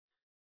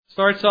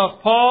Starts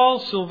off,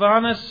 Paul,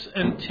 Silvanus,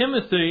 and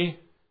Timothy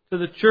to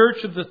the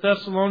church of the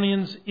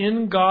Thessalonians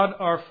in God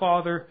our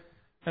Father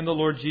and the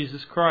Lord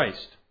Jesus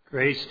Christ.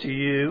 Grace to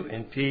you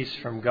and peace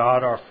from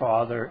God our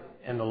Father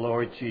and the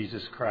Lord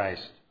Jesus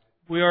Christ.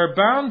 We are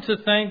bound to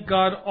thank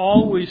God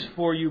always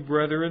for you,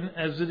 brethren,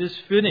 as it is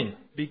fitting,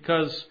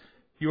 because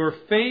your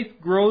faith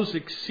grows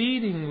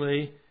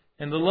exceedingly,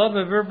 and the love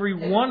of every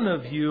one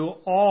of you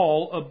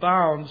all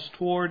abounds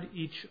toward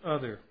each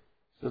other.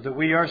 So that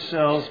we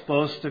ourselves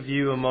boast of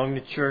you among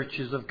the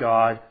churches of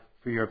God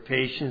for your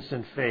patience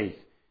and faith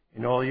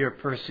in all your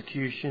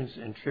persecutions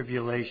and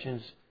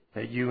tribulations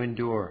that you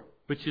endure,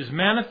 which is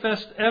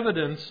manifest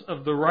evidence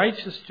of the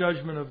righteous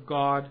judgment of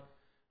God,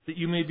 that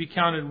you may be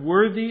counted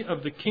worthy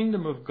of the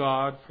kingdom of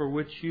God, for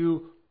which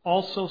you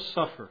also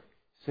suffer.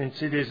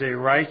 Since it is a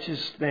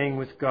righteous thing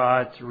with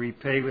God to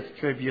repay with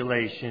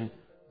tribulation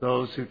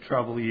those who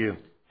trouble you,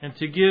 and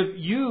to give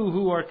you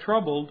who are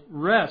troubled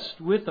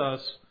rest with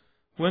us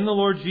when the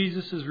Lord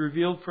Jesus is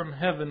revealed from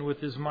heaven with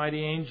His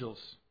mighty angels,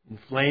 in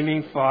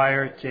flaming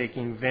fire,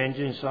 taking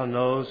vengeance on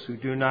those who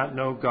do not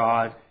know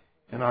God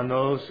and on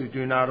those who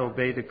do not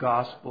obey the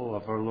gospel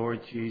of our Lord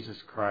Jesus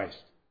Christ.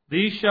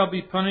 These shall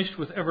be punished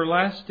with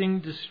everlasting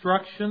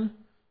destruction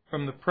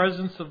from the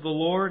presence of the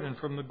Lord and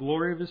from the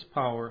glory of His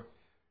power,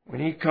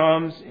 when He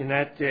comes in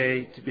that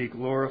day to be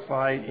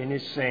glorified in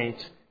His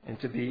saints and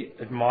to be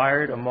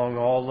admired among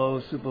all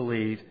those who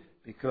believe,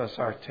 because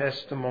our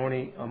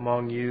testimony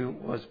among you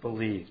was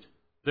believed.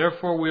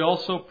 Therefore we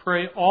also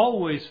pray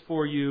always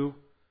for you,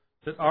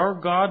 that our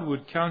God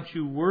would count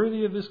you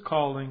worthy of His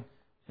calling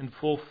and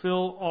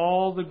fulfill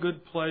all the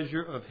good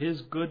pleasure of His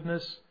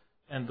goodness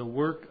and the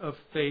work of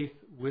faith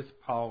with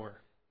power,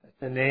 that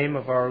the name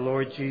of our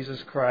Lord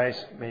Jesus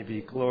Christ may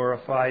be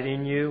glorified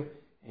in you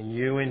and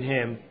you in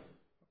Him,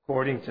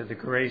 according to the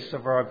grace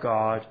of our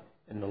God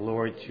and the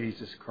Lord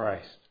Jesus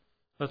Christ.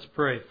 Let's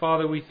pray.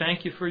 Father, we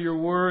thank you for your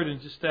word,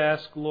 and just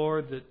ask,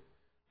 Lord, that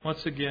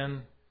once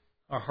again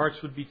our hearts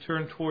would be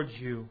turned towards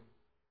you,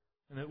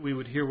 and that we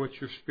would hear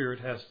what your Spirit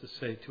has to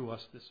say to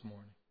us this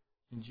morning.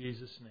 In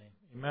Jesus' name,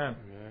 amen.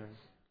 Amen.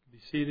 Be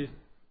seated.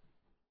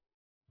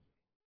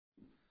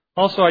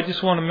 Also, I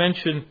just want to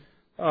mention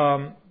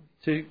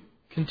to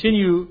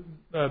continue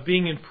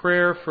being in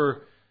prayer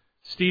for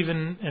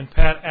Stephen and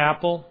Pat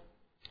Apple.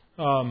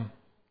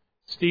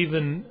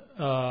 Stephen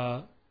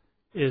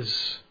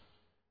is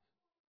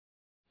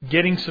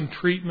getting some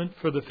treatment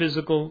for the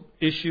physical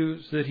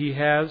issues that he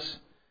has,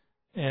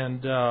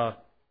 and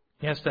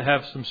he has to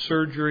have some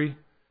surgery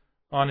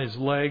on his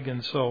leg,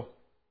 and so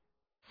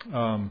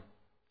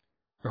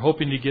we're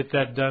hoping to get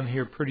that done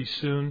here pretty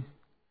soon,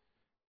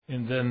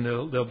 and then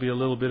there'll be a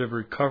little bit of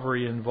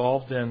recovery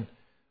involved, and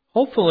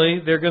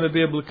hopefully they're going to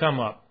be able to come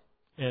up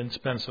and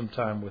spend some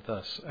time with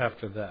us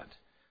after that.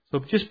 So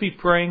just be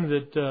praying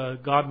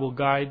that God will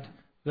guide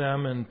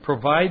them and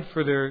provide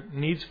for their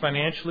needs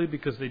financially,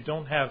 because they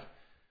don't have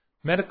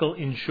medical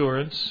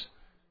insurance,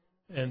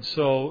 and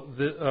so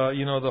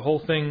the whole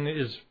thing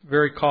is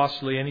very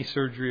costly. Any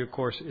surgery, of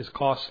course, is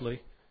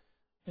costly,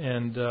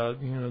 and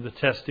the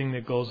testing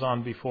that goes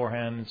on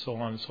beforehand, and so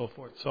on and so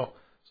forth. So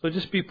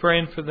just be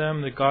praying for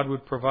them, that God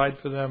would provide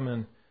for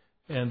them,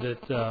 and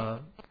that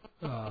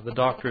the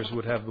doctors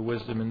would have the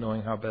wisdom in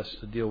knowing how best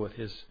to deal with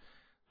his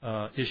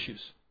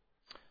issues.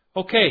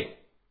 Okay.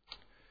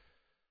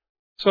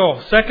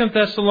 So 2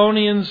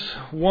 Thessalonians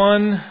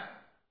 1.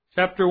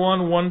 Chapter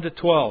 1, 1 to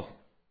 12.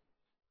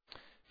 A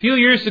few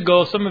years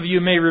ago, some of you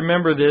may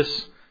remember this,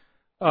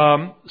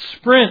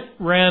 Sprint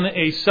ran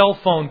a cell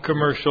phone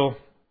commercial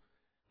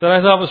that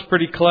I thought was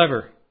pretty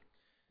clever.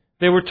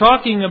 They were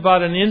talking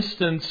about an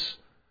instance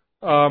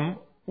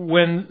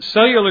when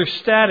cellular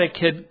static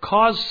had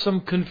caused some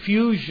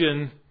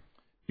confusion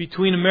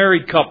between a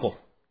married couple.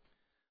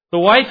 The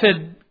wife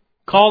had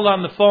called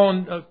on the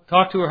phone,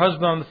 talked to her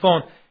husband on the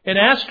phone, and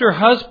asked her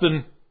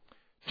husband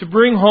to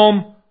bring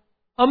home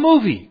a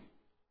movie.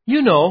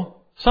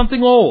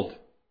 Something old.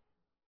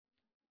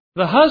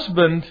 The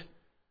husband,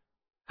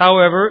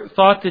 however,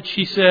 thought that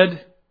she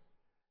said,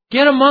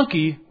 "Get a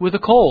monkey with a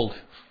cold."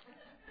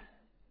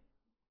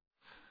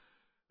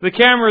 The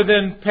camera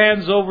then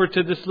pans over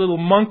to this little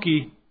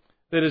monkey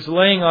that is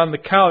laying on the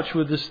couch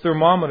with this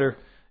thermometer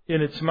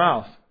in its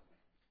mouth.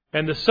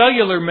 And the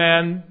cellular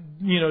man,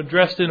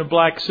 dressed in a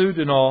black suit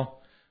and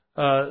all,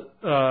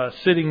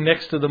 sitting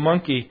next to the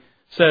monkey,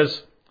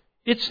 says,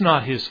 "It's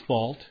not his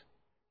fault.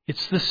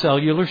 It's the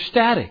cellular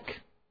static."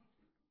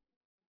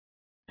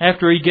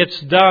 After he gets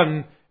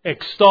done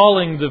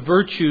extolling the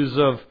virtues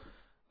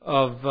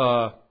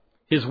of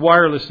his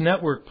wireless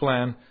network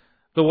plan,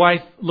 the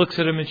wife looks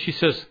at him and she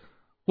says,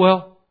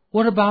 "Well,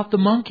 what about the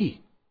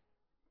monkey?"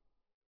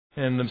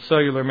 And the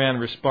cellular man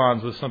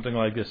responds with something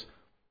like this,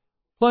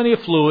 "Plenty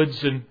of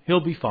fluids and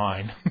he'll be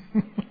fine."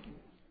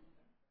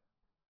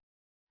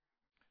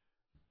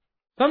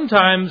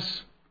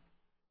 Sometimes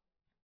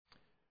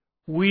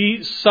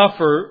we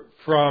suffer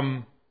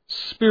from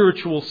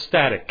spiritual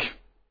static.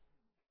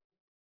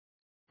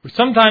 We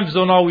sometimes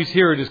don't always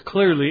hear it as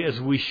clearly as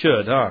we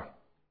should,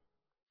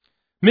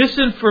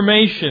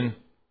 Misinformation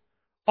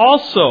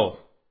also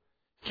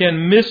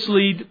can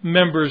mislead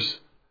members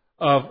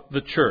of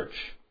the church.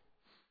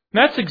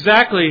 And that's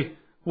exactly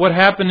what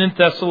happened in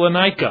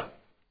Thessalonica.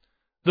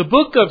 The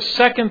book of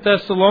 2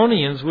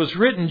 Thessalonians was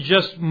written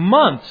just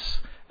months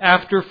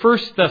after 1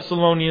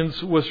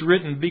 Thessalonians was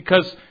written,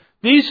 because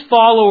these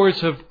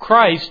followers of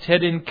Christ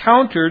had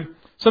encountered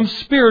some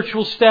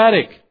spiritual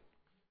static.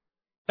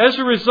 As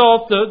a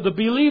result, the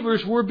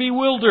believers were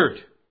bewildered.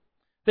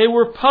 They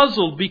were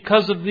puzzled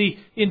because of the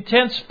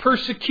intense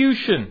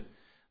persecution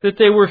that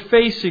they were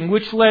facing,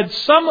 which led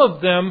some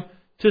of them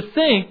to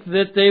think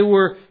that they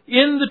were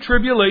in the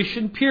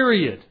tribulation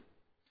period.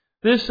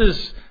 This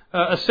is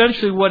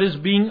essentially what is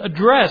being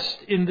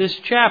addressed in this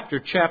chapter,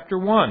 chapter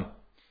 1.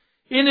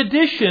 In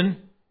addition,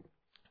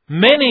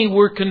 many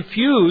were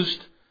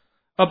confused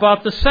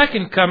about the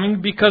second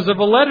coming because of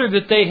a letter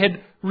that they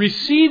had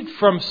received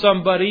from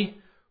somebody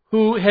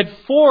who had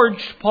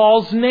forged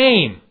Paul's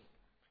name.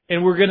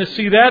 And we're going to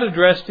see that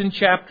addressed in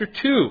chapter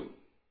 2.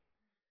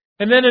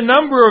 And then a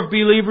number of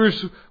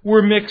believers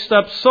were mixed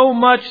up so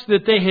much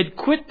that they had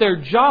quit their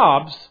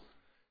jobs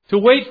to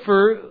wait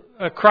for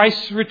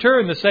Christ's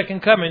return, the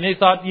second coming. They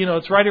thought,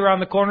 it's right around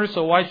the corner,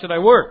 so why should I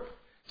work?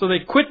 So they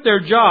quit their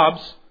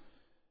jobs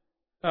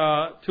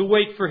to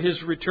wait for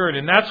His return.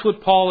 And that's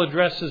what Paul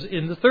addresses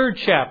in the 3rd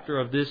chapter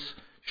of this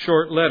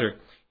short letter.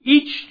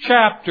 Each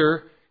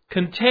chapter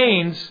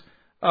contains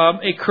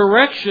a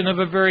correction of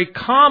a very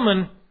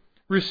common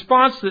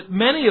response that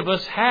many of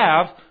us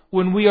have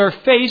when we are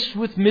faced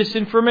with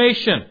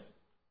misinformation.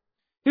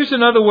 Here's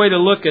another way to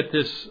look at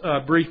this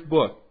brief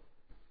book.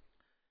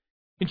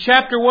 In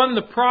chapter 1,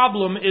 the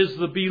problem is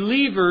the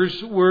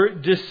believers were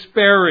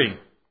despairing.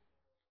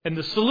 And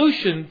the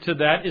solution to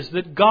that is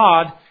that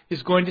God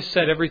is going to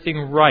set everything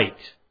right.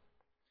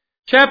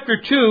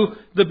 Chapter 2,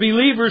 the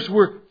believers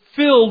were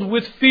filled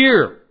with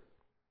fear.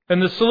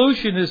 And the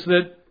solution is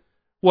that,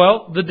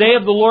 the day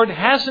of the Lord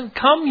hasn't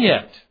come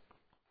yet.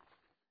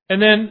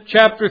 And then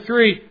chapter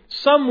 3,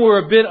 some were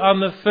a bit on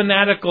the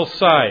fanatical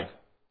side.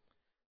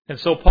 And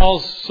so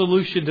Paul's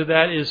solution to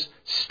that is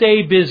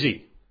stay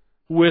busy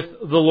with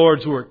the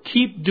Lord's work.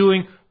 Keep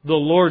doing the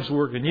Lord's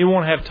work, and you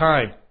won't have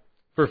time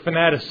for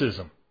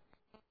fanaticism.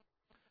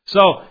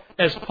 So,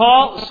 as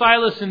Paul,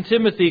 Silas, and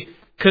Timothy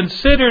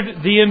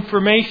considered the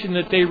information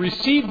that they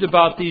received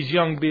about these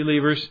young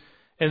believers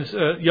and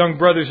young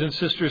brothers and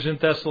sisters in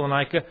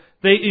Thessalonica,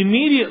 they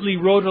immediately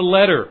wrote a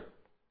letter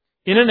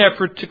in an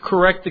effort to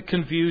correct the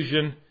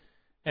confusion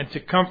and to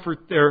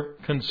comfort their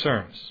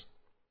concerns.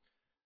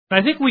 And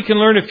I think we can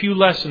learn a few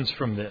lessons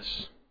from this.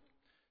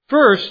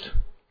 First,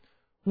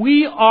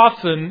 we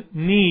often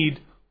need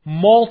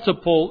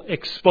multiple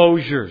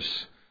exposures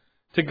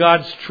to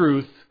God's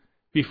truth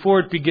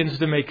before it begins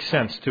to make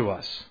sense to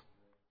us.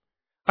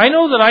 I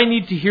know that I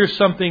need to hear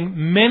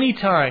something many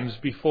times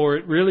before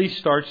it really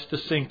starts to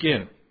sink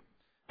in.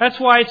 That's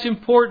why it's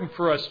important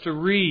for us to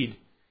read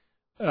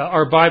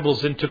our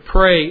Bibles and to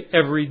pray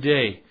every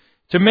day,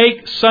 to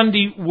make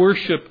Sunday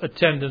worship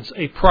attendance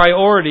a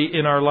priority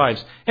in our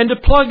lives, and to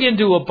plug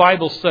into a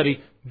Bible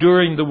study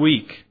during the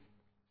week.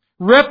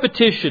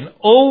 Repetition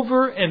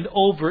over and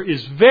over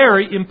is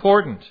very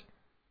important,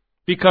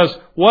 because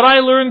what I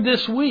learned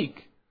this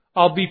week,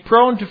 I'll be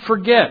prone to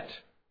forget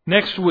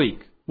next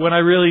week when I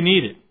really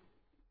need it.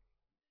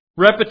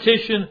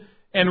 Repetition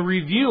and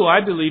review,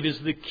 I believe, is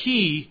the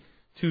key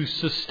to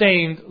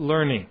sustained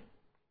learning.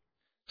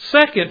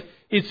 Second,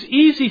 it's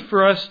easy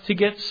for us to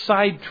get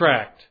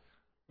sidetracked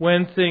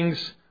when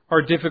things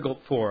are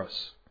difficult for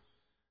us.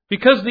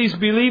 Because these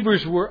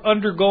believers were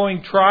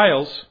undergoing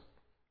trials,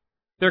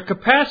 their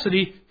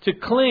capacity to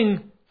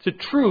cling to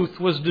truth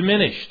was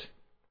diminished.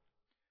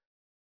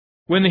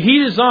 When the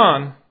heat is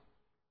on,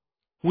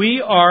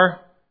 we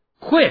are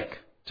quick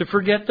to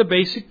forget the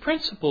basic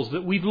principles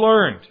that we've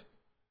learned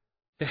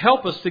to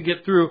help us to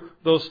get through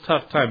those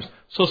tough times.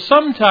 So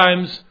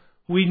sometimes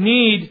we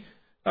need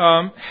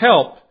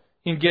help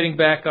in getting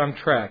back on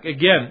track.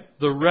 Again,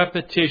 the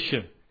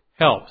repetition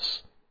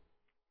helps.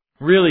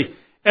 Really,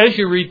 as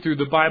you read through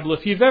the Bible,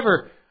 if you've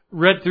ever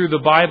read through the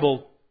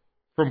Bible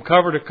from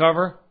cover to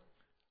cover,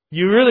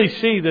 you really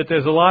see that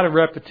there's a lot of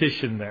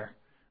repetition there.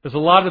 There's a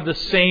lot of the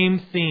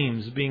same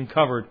themes being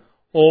covered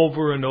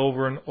over and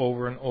over and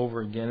over and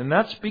over again. And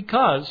that's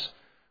because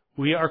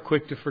we are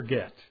quick to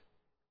forget.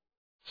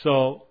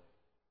 So,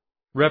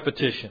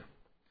 repetition.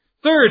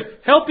 Third,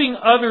 helping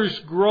others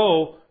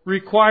grow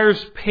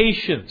requires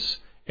patience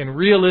and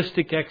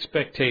realistic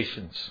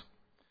expectations.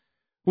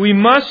 We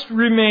must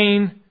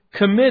remain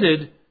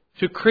committed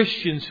to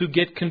Christians who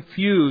get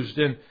confused,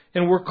 and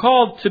we're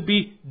called to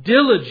be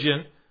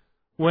diligent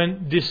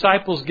when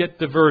disciples get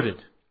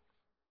diverted.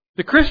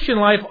 The Christian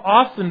life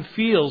often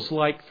feels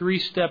like 3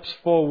 steps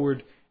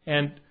forward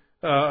and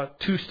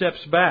 2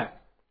 steps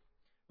back.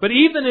 But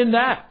even in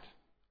that,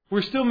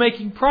 we're still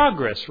making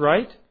progress,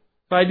 right?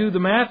 If I do the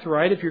math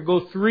right, if you go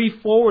 3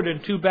 forward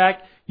and 2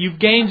 back, you've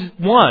gained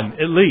 1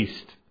 at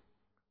least.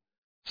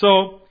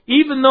 So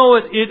even though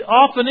it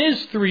often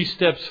is 3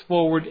 steps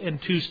forward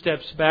and 2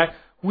 steps back,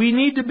 we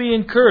need to be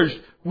encouraged.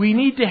 We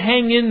need to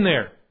hang in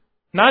there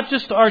Not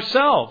just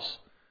ourselves,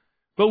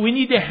 but we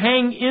need to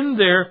hang in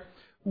there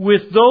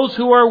with those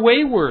who are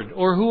wayward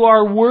or who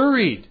are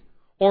worried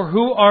or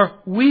who are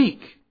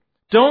weak.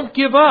 Don't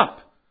give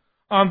up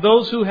on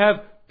those who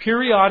have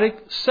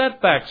periodic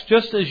setbacks,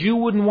 just as you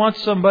wouldn't want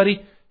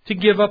somebody to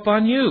give up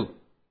on you.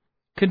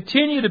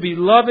 Continue to be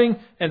loving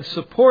and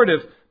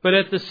supportive, but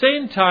at the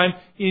same time,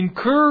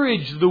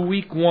 encourage the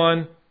weak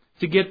one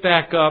to get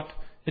back up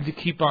and to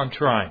keep on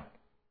trying.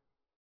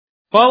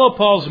 Follow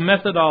Paul's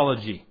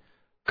methodology.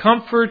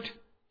 Comfort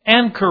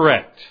and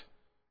correct.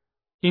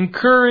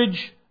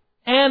 Encourage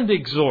and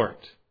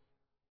exhort.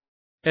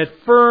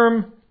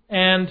 Affirm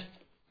and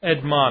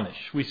admonish.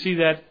 We see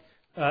that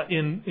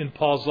in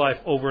Paul's life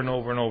over and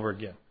over and over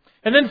again.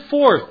 And then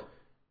fourth,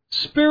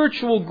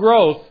 spiritual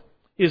growth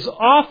is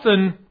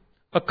often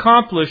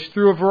accomplished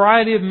through a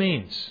variety of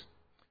means.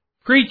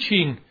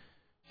 Preaching,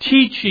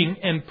 teaching,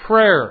 and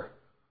prayer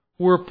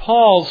were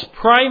Paul's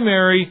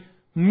primary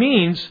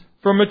means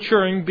for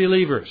maturing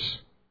believers.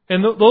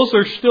 And those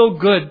are still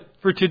good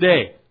for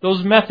today.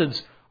 Those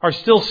methods are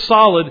still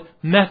solid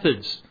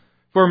methods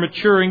for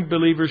maturing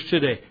believers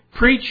today.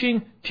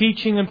 Preaching,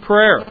 teaching, and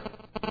prayer.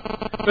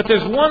 But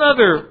there's one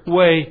other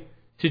way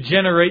to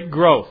generate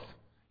growth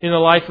in the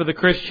life of the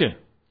Christian.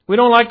 We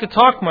don't like to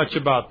talk much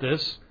about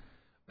this,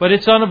 but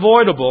it's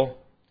unavoidable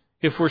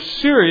if we're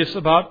serious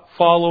about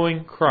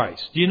following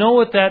Christ. Do you know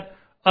what that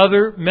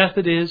other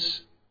method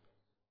is?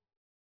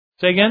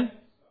 Say again?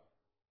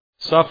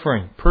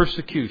 Suffering,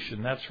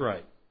 persecution, that's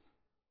right.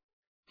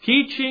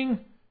 Teaching,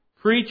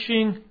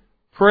 preaching,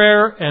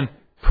 prayer, and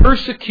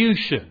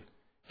persecution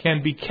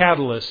can be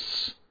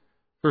catalysts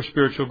for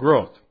spiritual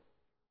growth.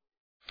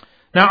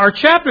 Now, our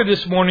chapter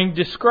this morning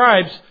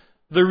describes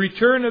the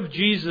return of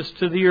Jesus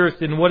to the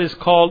earth in what is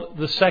called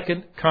the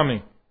second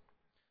coming.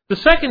 The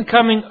second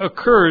coming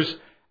occurs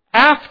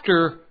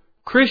after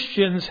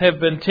Christians have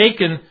been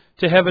taken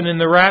to heaven in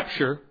the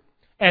rapture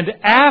and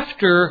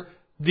after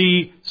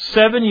the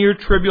 7-year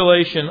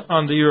tribulation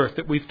on the earth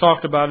that we've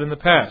talked about in the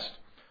past.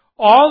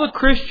 All the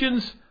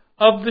Christians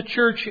of the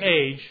church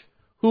age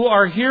who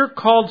are here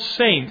called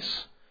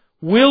saints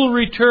will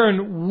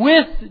return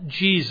with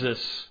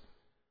Jesus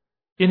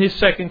in His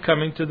second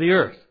coming to the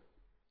earth.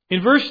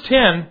 In verse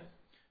 10,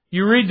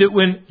 you read that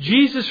when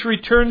Jesus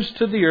returns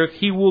to the earth,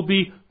 He will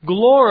be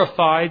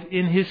glorified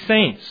in His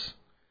saints.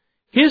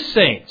 His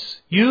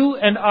saints, you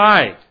and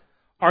I,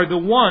 are the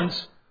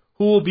ones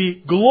who will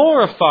be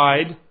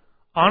glorified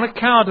on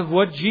account of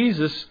what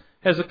Jesus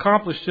has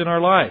accomplished in our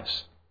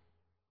lives.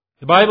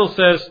 The Bible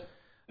says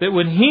that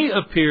when He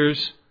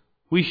appears,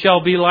 we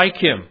shall be like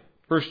Him.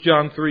 1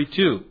 John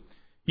 3:2.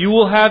 You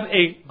will have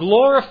a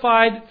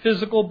glorified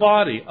physical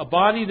body, a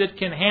body that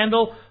can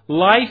handle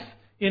life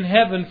in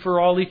heaven for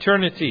all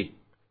eternity.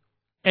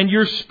 And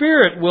your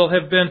spirit will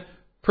have been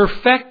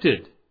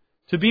perfected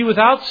to be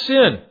without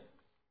sin.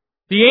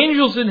 The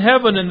angels in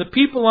heaven and the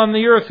people on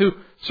the earth who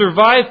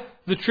survive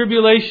the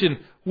tribulation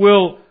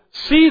will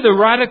see the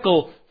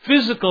radical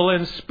physical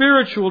and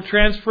spiritual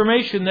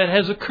transformation that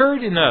has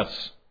occurred in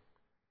us.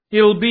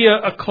 It'll be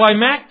a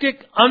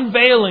climactic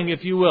unveiling,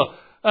 if you will,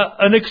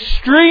 an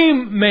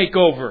extreme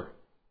makeover.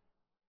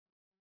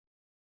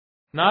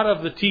 Not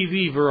of the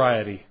TV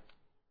variety.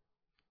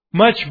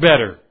 Much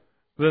better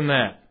than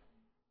that.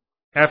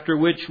 After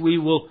which we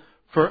will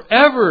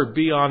forever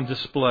be on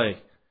display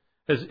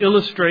as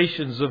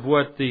illustrations of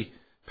what the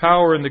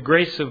power and the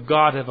grace of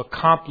God have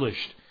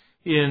accomplished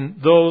in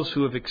those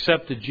who have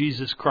accepted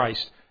Jesus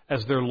Christ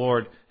as their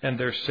Lord and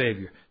their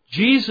Savior.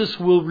 Jesus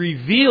will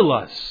reveal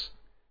us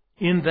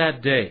in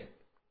that day.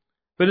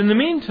 But in the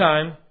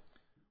meantime,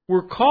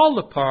 we're called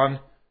upon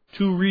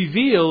to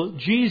reveal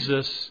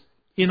Jesus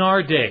in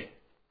our day.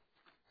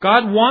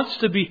 God wants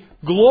to be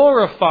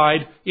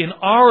glorified in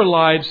our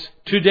lives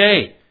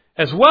today,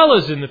 as well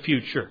as in the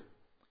future.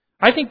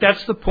 I think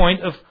that's the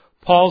point of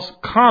Paul's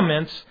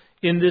comments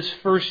in this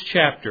first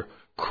chapter.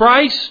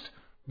 Christ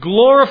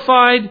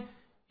glorified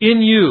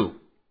in you,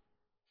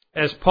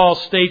 as Paul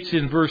states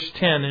in verse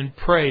 10 and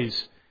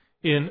prays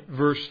in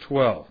verse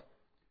 12.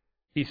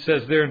 He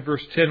says there in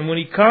verse 10, when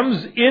He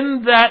comes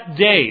in that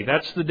day,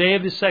 that's the day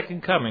of His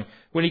second coming,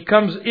 when He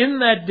comes in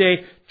that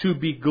day to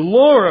be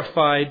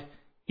glorified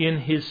in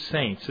His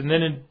saints. And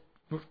then in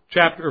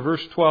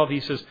verse 12 he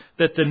says,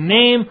 that the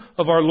name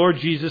of our Lord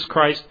Jesus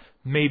Christ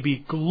may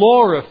be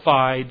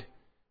glorified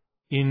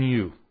in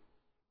you.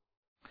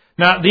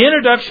 Now, the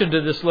introduction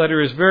to this letter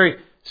is very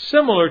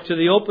similar to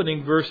the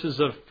opening verses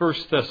of 1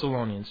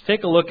 Thessalonians.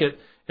 Take a look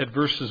at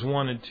verses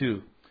 1 and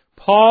 2.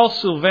 Paul,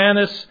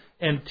 Silvanus,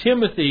 and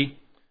Timothy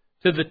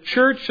to the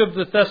church of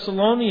the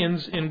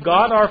Thessalonians in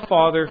God our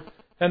Father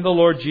and the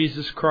Lord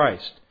Jesus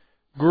Christ.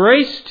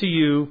 Grace to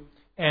you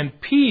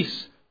and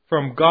peace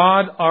from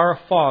God our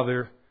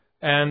Father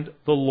and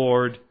the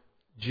Lord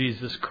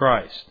Jesus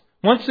Christ.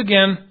 Once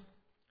again,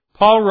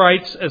 Paul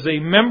writes as a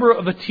member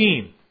of a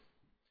team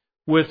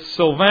with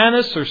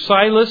Silvanus or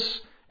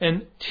Silas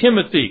and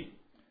Timothy.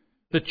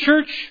 The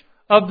church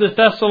of the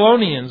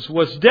Thessalonians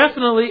was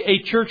definitely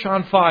a church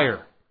on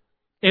fire.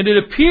 And it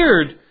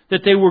appeared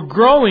that they were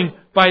growing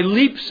by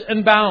leaps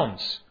and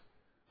bounds.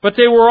 But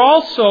they were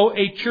also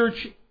a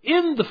church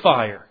in the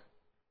fire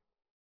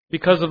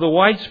because of the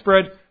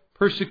widespread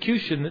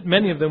persecution that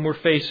many of them were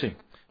facing.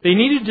 They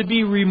needed to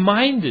be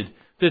reminded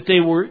that they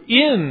were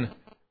in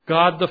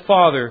God the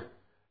Father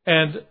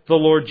and the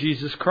Lord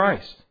Jesus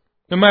Christ.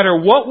 No matter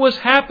what was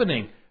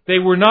happening, they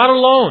were not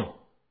alone.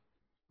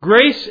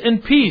 Grace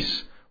and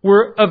peace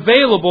were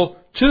available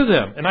to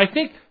them. And I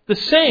think the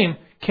same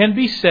can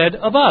be said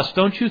of us,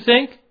 don't you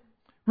think?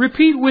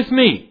 Repeat with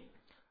me.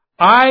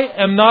 I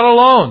am not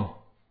alone.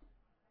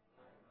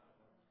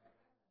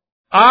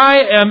 I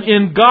am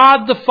in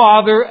God the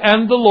Father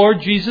and the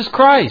Lord Jesus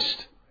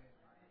Christ.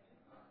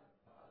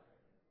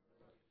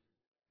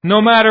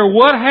 No matter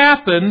what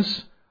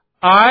happens,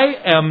 I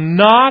am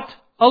not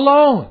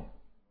alone.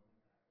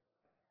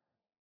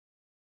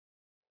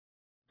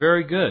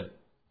 Very good.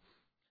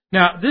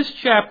 Now, this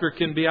chapter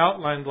can be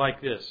outlined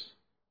like this.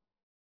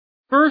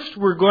 First,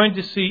 we're going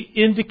to see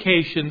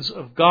indications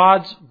of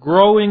God's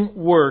growing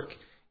work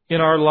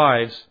in our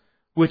lives,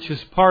 which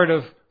is part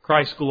of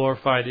Christ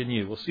glorified in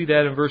you. We'll see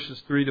that in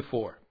verses 3 to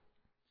 4.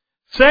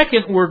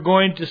 Second, we're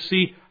going to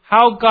see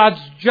how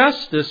God's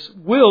justice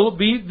will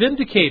be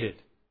vindicated,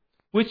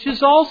 which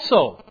is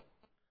also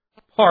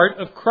part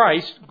of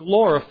Christ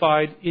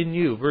glorified in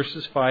you,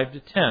 verses 5 to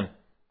 10.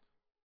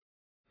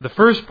 The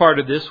first part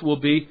of this will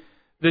be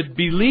that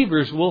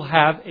believers will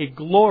have a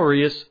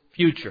glorious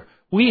future.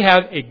 We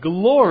have a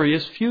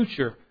glorious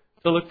future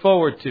to look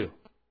forward to.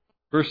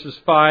 Verses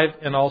 5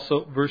 and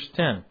also verse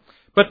 10.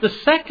 But the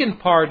second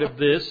part of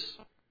this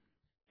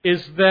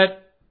is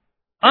that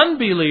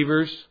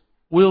unbelievers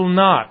will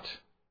not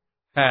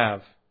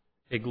have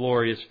a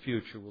glorious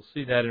future. We'll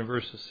see that in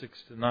verses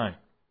 6 to 9.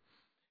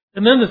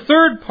 And then the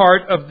third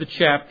part of the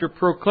chapter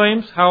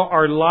proclaims how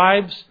our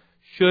lives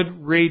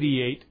should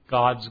radiate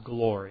God's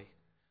glory.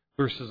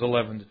 Verses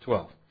 11 to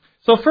 12.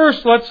 So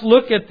first, let's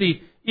look at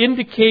the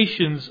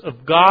indications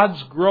of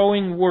God's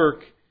growing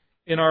work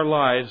in our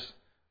lives,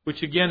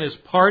 which again is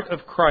part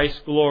of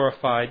Christ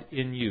glorified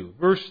in you.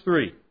 Verse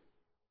 3.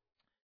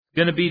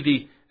 Going to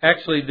be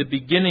the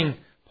beginning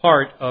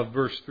part of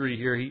verse 3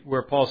 here,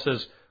 where Paul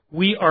says,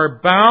 "We are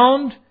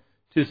bound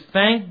to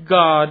thank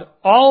God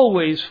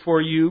always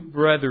for you,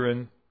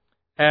 brethren,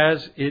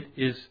 as it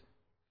is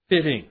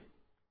fitting."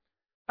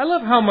 I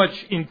love how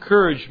much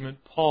encouragement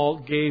Paul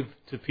gave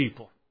to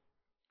people.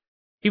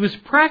 He was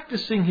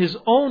practicing his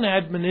own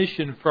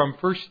admonition from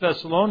 1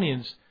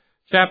 Thesalonians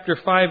chapter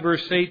 5,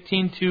 verse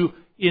 18 to,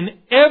 "In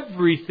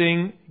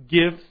everything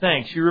give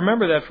thanks." You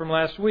remember that from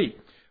last week.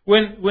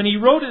 When he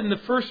wrote it in the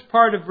first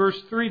part of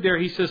verse 3 there,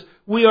 he says,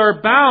 "We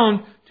are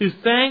bound to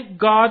thank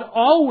God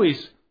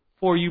always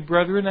for you,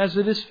 brethren, as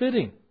it is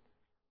fitting."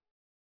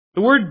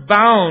 The word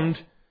bound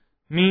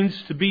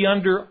means to be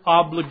under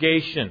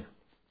obligation.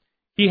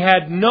 He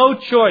had no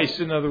choice,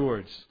 in other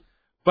words,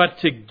 but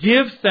to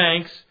give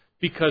thanks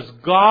because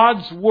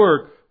God's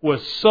work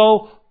was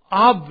so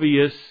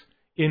obvious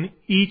in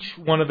each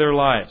one of their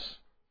lives.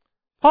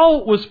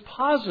 Paul was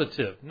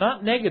positive,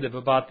 not negative,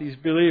 about these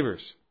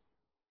believers.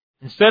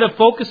 Instead of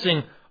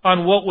focusing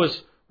on what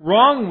was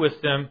wrong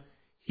with them,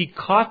 he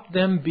caught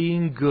them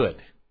being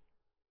good.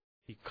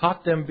 He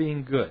caught them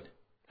being good.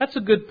 That's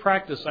a good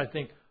practice, I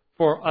think,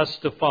 for us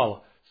to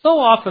follow. So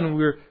often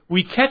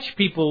we catch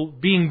people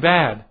being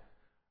bad,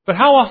 but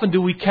how often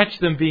do we catch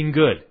them being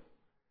good?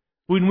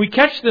 When we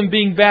catch them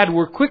being bad,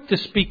 we're quick to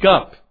speak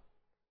up.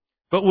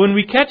 But when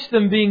we catch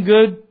them being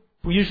good,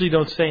 we usually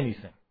don't say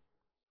anything.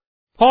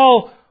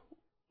 Paul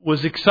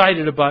was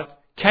excited about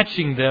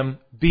catching them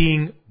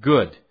being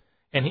good.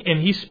 And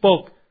he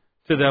spoke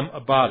to them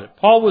about it.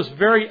 Paul was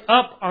very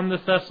up on the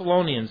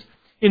Thessalonians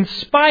in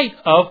spite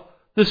of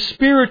the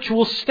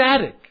spiritual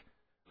static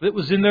that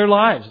was in their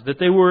lives, that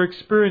they were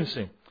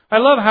experiencing. I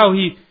love how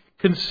he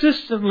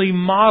consistently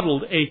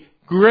modeled a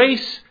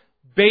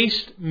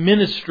grace-based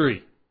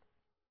ministry.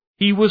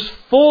 He was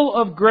full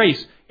of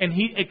grace, and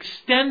he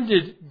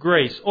extended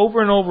grace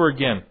over and over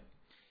again.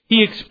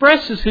 He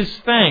expresses his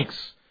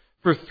thanks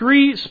for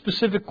 3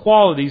 specific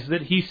qualities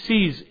that he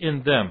sees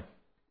in them.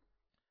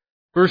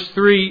 Verse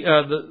 3,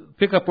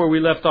 pick up where we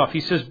left off. He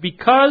says,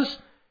 "Because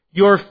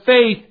your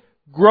faith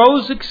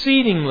grows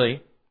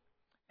exceedingly,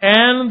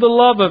 and the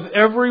love of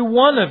every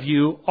one of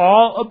you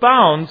all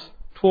abounds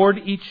toward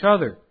each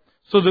other,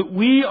 so that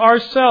we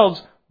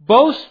ourselves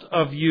boast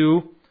of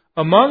you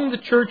among the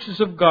churches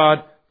of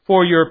God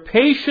for your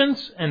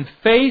patience and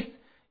faith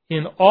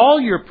in all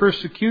your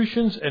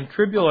persecutions and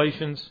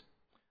tribulations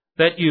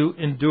that you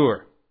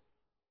endure."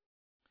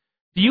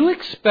 Do you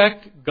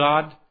expect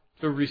God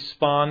to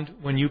respond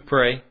when you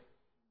pray?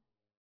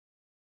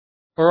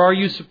 Or are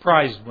you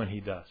surprised when He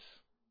does?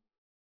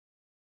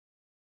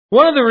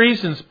 One of the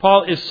reasons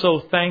Paul is so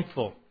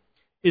thankful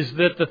is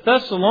that the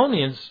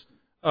Thessalonians'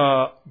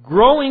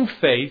 growing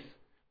faith,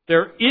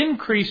 their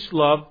increased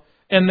love,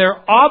 and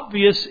their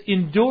obvious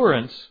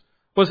endurance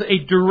was a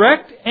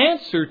direct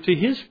answer to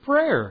his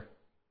prayer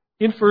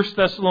in 1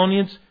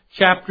 Thessalonians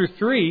chapter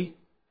 3,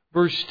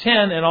 verse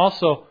 10, and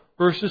also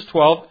verses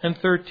 12 and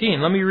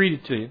 13. Let me read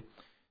it to you.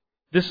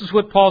 This is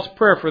what Paul's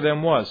prayer for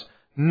them was.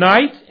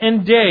 Night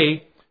and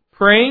day,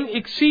 praying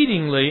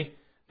exceedingly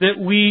that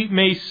we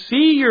may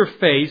see your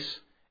face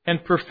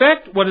and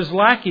perfect what is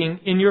lacking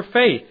in your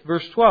faith.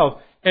 Verse 12.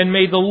 And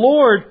may the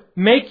Lord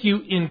make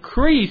you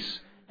increase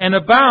and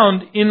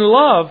abound in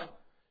love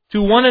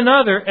to one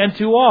another and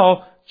to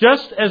all,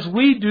 just as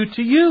we do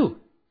to you,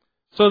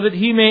 so that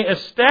He may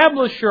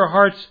establish your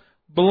hearts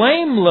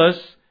blameless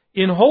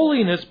in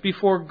holiness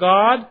before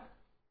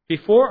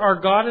our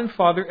God and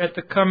Father at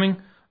the coming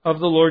of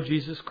the Lord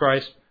Jesus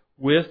Christ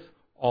with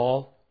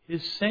all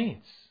His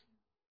saints.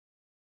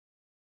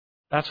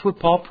 That's what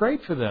Paul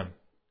prayed for them.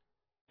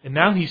 And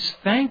now he's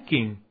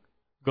thanking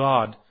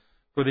God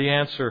for the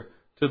answer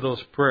to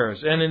those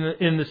prayers. And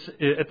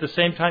at the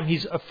same time,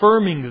 he's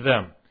affirming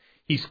them.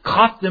 He's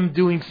caught them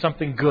doing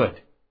something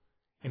good.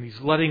 And he's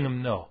letting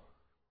them know.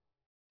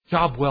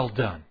 Job well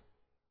done.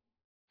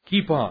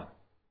 Keep on.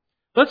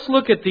 Let's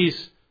look at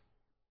these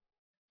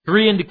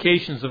 3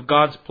 indications of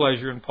God's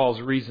pleasure and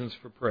Paul's reasons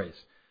for praise.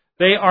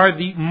 They are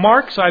the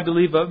marks, I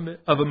believe,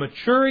 of a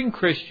maturing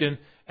Christian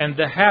and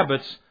the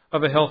habits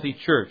of a healthy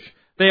church.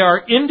 They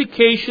are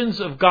indications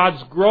of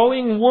God's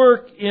growing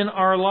work in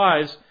our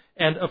lives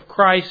and of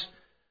Christ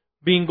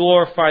being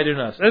glorified in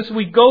us. As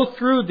we go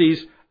through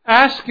these,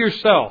 ask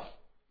yourself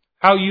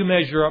how you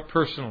measure up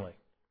personally.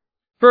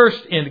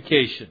 First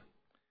indication,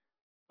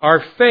 our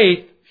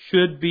faith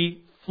should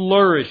be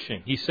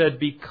flourishing. He said,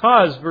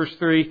 because, verse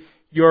 3,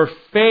 your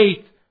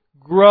faith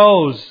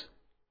grows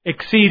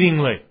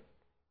exceedingly.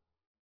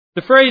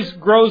 The phrase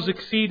grows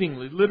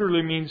exceedingly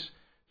literally means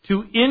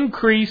to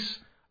increase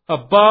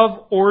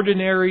above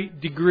ordinary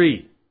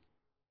degree.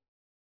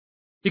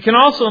 It can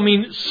also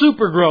mean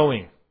super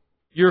growing.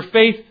 Your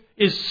faith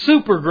is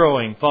super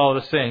growing, Paul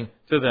is saying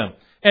to them.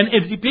 And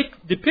it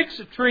depicts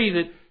a tree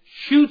that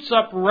shoots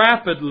up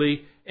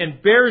rapidly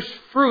and bears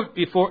fruit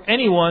before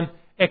anyone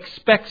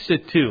expects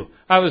it to.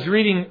 I was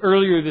reading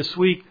earlier this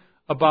week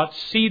about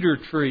cedar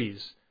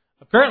trees.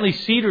 Apparently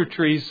cedar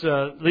trees,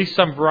 at least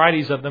some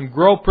varieties of them,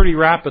 grow pretty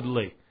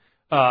rapidly.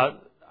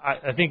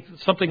 I think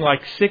something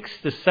like 6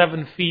 to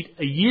 7 feet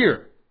a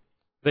year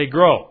they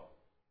grow.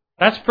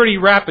 That's pretty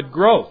rapid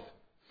growth.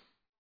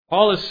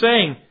 Paul is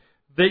saying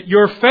that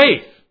your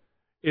faith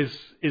is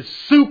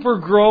super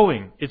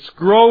growing. It's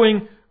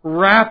growing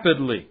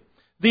rapidly.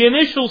 The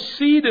initial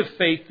seed of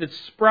faith that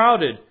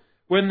sprouted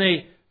when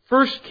they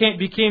first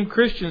became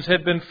Christians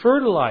had been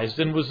fertilized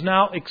and was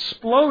now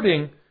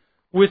exploding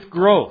with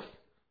growth.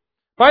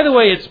 By the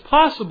way, it's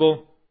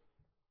possible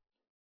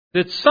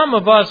that some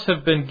of us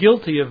have been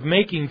guilty of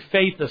making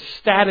faith a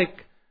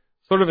static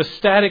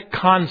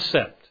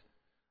concept,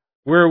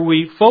 where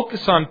we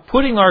focus on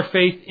putting our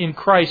faith in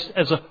Christ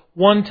as a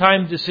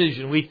one-time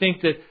decision. We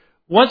think that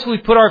once we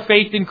put our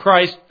faith in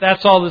Christ,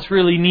 that's all that's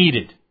really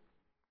needed.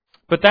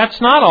 But that's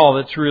not all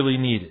that's really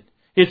needed.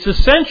 It's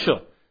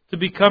essential to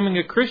becoming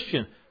a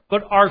Christian.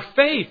 But our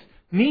faith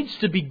needs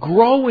to be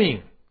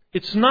growing.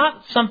 It's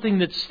not something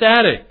that's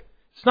static.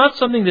 It's not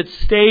something that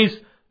stays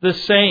the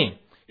same.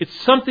 It's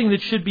something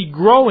that should be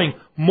growing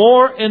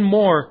more and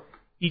more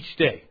each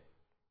day.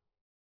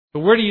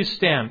 So where do you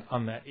stand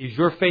on that? Is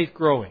your faith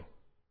growing?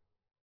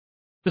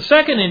 The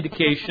second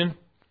indication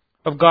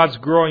of God's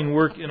growing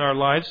work in our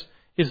lives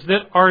is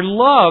that our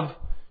love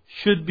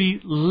should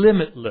be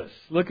limitless.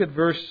 Look at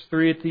verse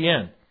 3 at the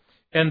end.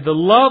 And the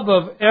love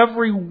of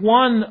every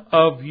one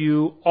of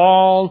you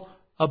all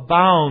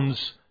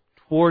abounds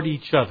toward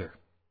each other.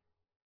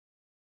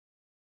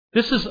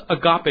 This is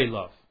agape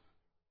love.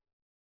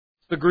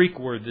 It's the Greek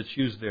word that's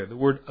used there, the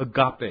word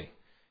agape.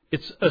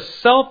 It's a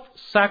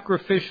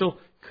self-sacrificial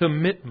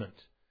commitment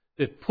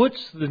that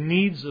puts the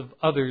needs of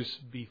others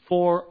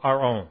before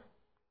our own.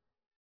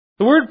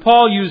 The word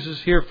Paul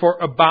uses here for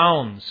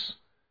abounds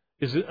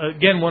is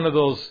again one of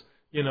those,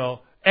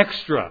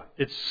 extra.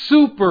 It's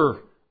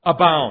super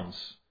abounds.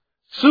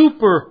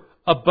 Super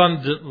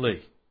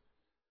abundantly.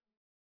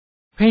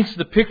 Paints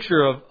the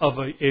picture of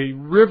a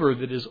river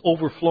that is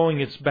overflowing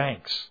its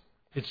banks.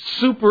 It's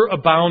super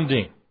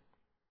abounding.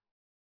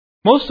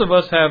 Most of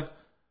us have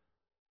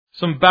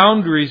some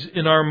boundaries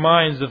in our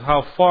minds of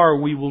how far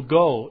we will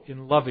go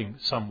in loving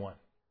someone.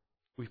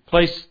 We've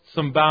placed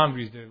some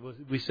boundaries there.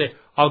 We say,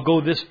 I'll go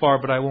this far,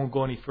 but I won't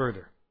go any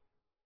further.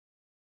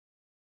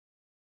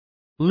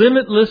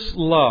 Limitless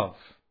love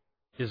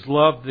is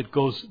love that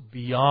goes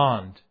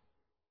beyond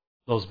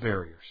those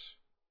barriers.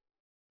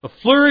 A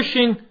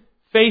flourishing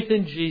faith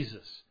in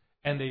Jesus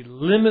and a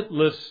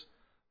limitless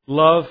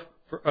love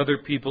for other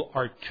people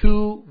are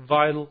 2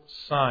 vital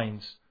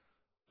signs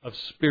of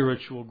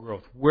spiritual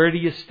growth. Where do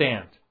you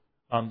stand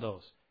on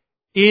those?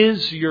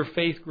 Is your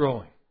faith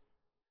growing?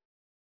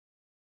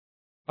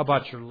 How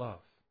about your love?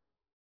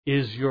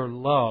 Is your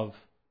love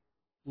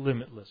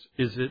limitless?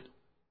 Is it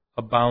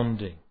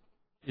abounding?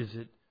 Is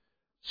it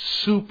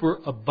super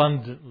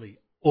abundantly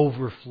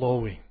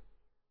overflowing?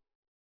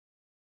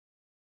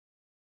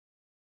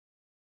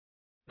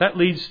 That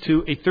leads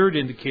to a third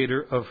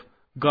indicator of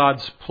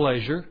God's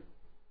pleasure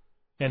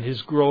and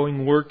His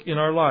growing work in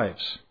our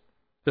lives.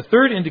 The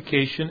third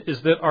indication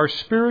is that our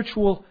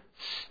spiritual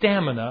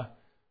stamina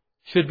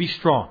should be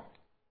strong.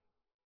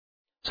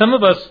 Some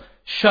of us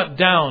shut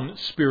down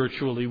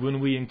spiritually when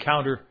we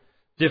encounter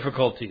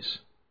difficulties.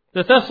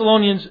 The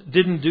Thessalonians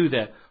didn't do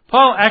that.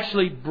 Paul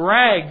actually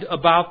bragged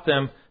about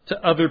them to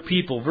other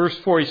people. Verse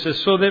 4, he says,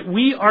 so that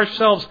we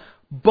ourselves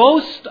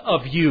boast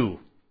of you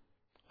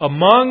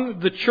among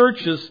the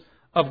churches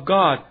of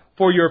God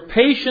for your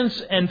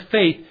patience and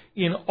faith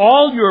in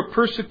all your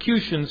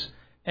persecutions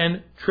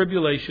and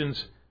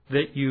tribulations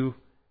that you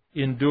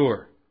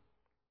endure.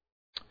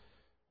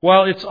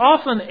 While it's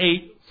often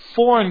a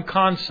foreign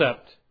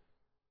concept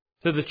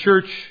to the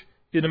church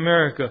in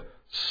America,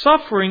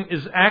 suffering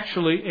is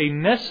actually a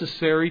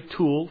necessary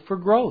tool for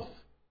growth.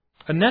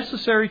 A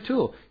necessary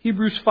tool.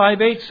 Hebrews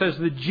 5:8 says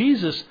that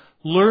Jesus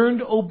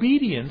learned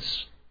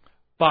obedience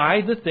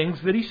by the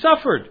things that He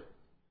suffered.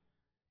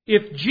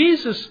 If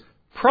Jesus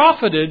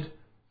profited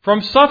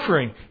from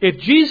suffering, if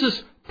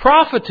Jesus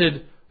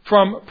profited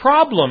from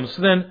problems,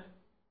 then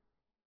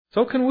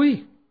so can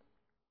we.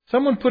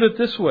 Someone put it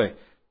this way: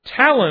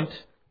 talent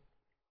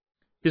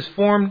is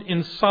formed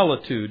in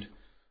solitude,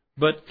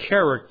 but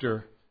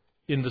character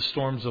in the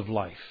storms of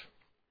life.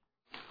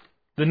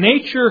 The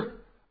nature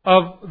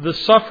of the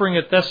suffering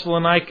at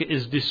Thessalonica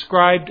is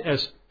described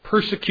as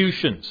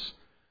persecutions,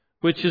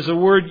 which is a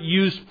word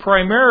used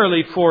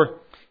primarily for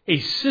a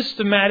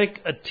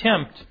systematic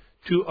attempt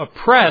to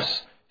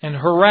oppress and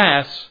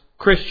harass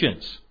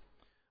Christians.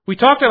 We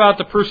talked about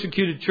the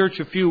persecuted church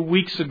a few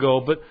weeks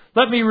ago, but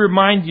let me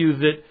remind you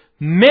that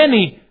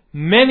many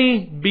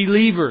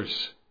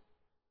believers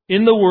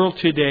in the world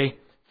today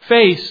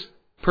face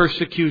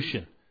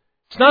persecution.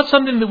 It's not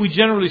something that we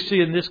generally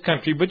see in this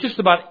country, but just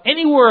about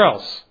anywhere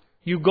else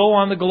you go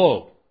on the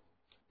globe,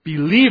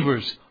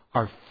 believers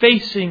are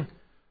facing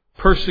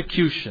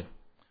persecution.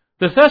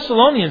 The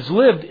Thessalonians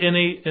lived in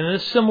a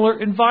similar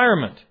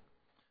environment.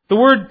 The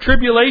word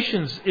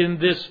tribulations in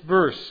this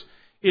verse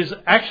is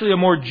actually a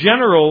more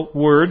general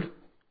word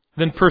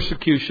than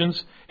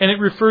persecutions, and it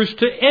refers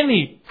to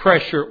any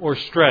pressure or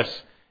stress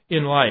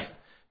in life.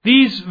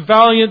 These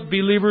valiant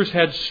believers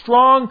had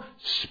strong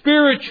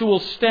spiritual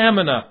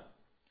stamina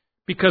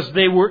because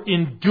they were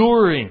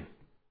enduring,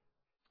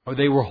 or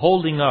they were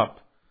holding up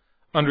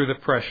under the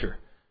pressure.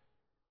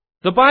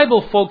 The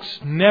Bible, folks,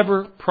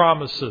 never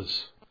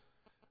promises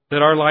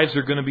that our lives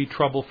are going to be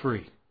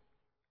trouble-free.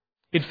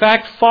 In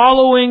fact,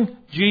 following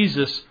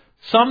Jesus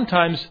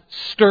sometimes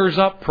stirs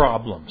up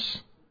problems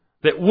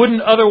that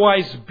wouldn't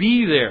otherwise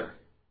be there,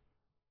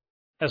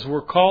 as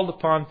we're called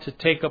upon to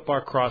take up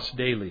our cross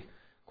daily,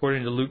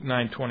 according to Luke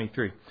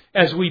 9:23.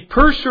 As we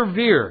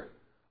persevere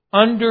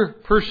under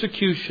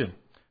persecution,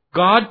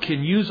 God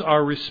can use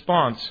our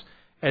response,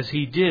 as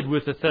He did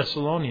with the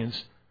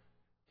Thessalonians,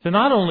 to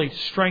not only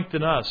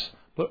strengthen us,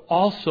 but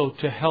also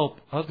to help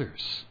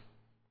others.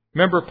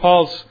 Remember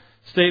Paul's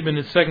statement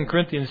in 2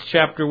 Corinthians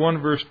chapter 1,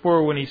 verse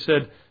 4, when he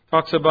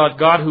talks about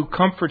God who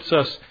comforts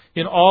us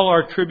in all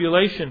our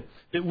tribulation,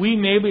 that we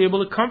may be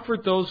able to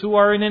comfort those who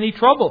are in any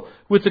trouble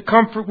with the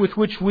comfort with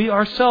which we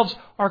ourselves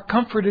are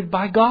comforted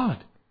by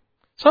God.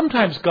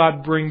 Sometimes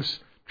God brings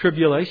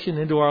tribulation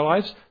into our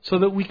lives so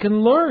that we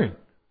can learn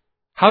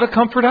how to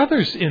comfort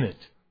others in it.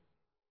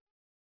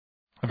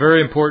 A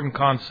very important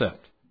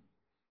concept.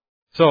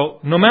 So,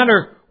 no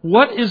matter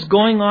what is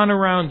going on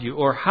around you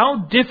or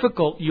how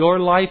difficult your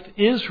life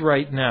is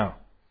right now,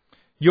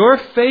 your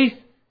faith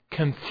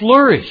can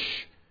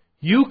flourish.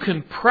 You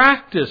can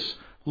practice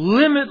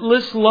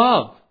limitless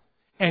love.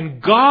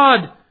 And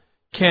God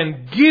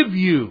can give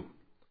you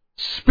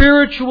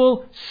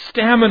spiritual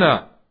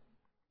stamina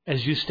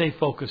as you stay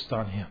focused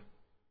on Him.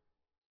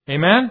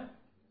 Amen?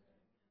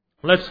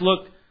 Let's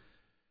look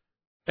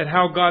at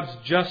how God's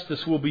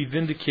justice will be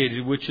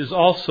vindicated, which is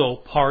also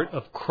part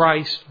of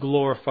Christ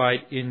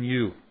glorified in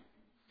you.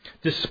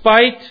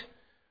 Despite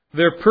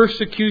their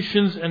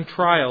persecutions and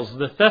trials,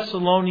 the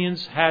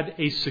Thessalonians had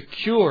a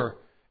secure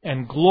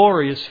and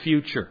glorious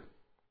future.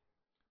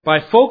 By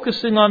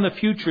focusing on the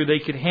future, they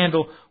could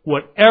handle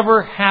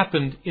whatever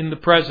happened in the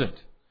present.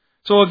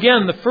 So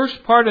again, the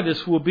first part of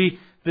this will be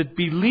that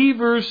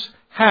believers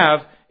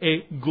have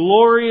a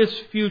glorious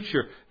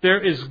future.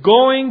 There is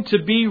going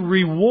to be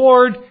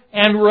reward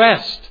and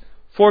rest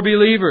for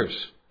believers.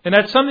 And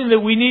that's something that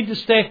we need to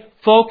stay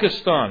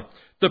focused on.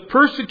 The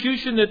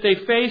persecution that they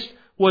faced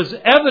was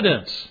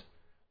evidence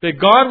that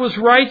God was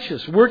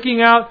righteous,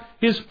 working out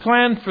His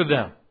plan for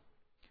them.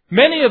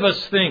 Many of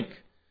us think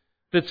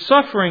that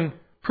suffering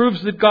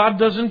proves that God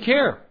doesn't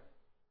care,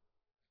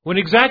 when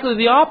exactly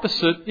the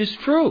opposite is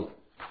true.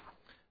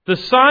 The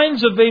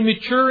signs of a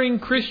maturing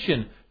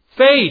Christian,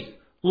 faith,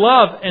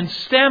 love, and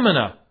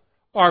stamina,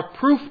 are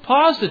proof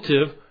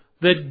positive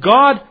that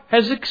God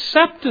has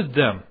accepted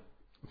them,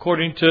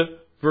 according to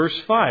verse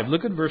 5.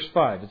 Look at verse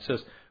 5. It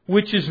says,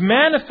 which is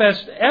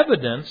manifest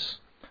evidence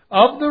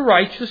of the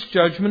righteous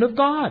judgment of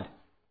God,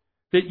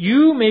 that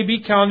you may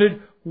be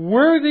counted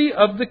worthy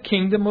of the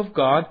kingdom of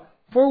God,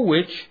 for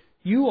which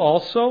you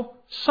also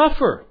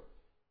suffer.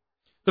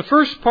 The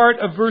first part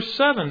of verse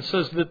 7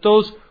 says that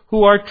those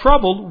who are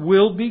troubled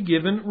will be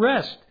given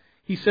rest.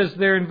 he says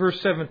there in verse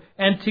 7,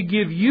 and to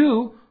give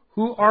you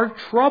who are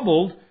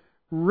troubled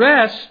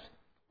rest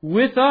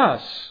with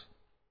us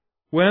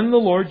when the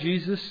Lord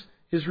Jesus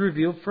is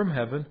revealed from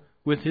heaven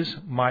with His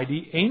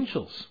mighty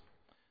angels.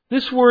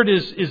 This word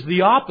is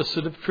the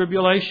opposite of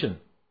tribulation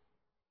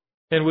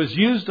and was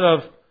used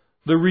of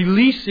the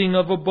releasing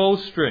of a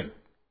bowstring.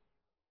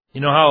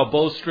 You know how a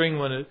bowstring,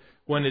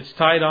 when it's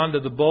tied onto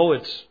the bow,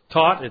 it's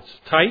taut, it's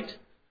tight.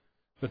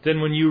 But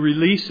then when you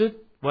release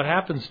it, what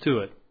happens to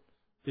it?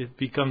 It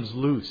becomes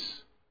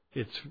loose.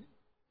 It's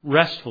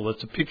restful.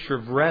 It's a picture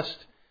of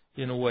rest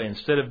in a way.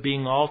 Instead of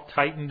being all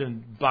tightened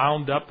and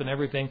bound up and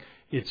everything,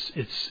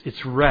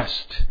 it's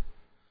rest.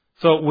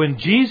 So when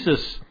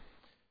Jesus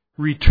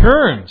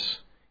returns,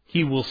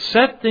 He will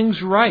set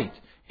things right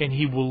and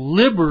He will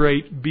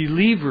liberate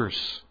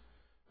believers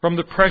from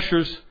the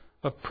pressures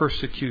of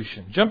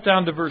persecution. Jump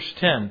down to verse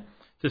 10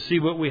 to see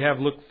what we have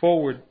to look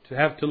forward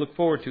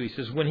to. He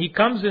says, when He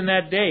comes in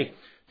that day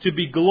to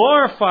be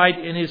glorified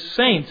in His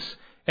saints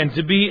and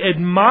to be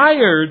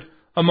admired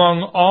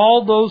among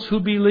all those who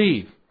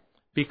believe,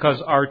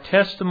 because our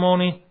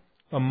testimony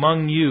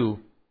among you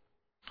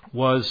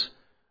was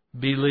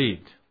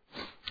believed.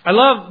 I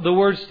love the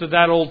words to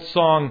that old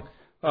song,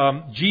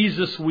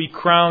 Jesus, we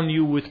crown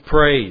you with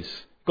praise.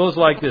 It goes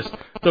like this.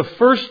 The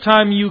first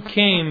time you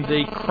came,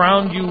 they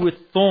crowned you with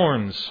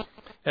thorns,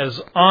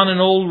 as on an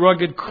old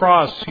rugged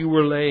cross you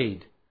were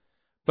laid.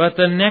 But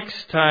the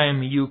next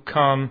time you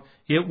come,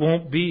 it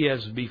won't be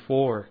as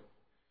before,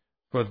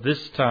 for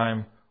this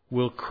time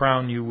we'll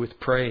crown you with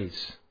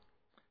praise.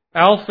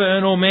 Alpha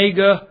and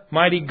Omega,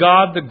 mighty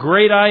God, the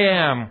great I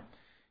am,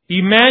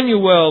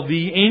 Emmanuel,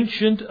 the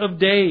Ancient of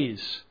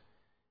Days,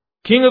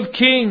 King of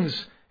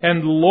Kings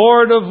and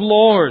Lord of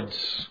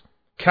Lords,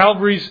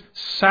 Calvary's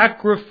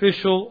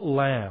sacrificial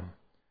Lamb.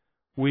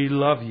 We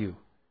love you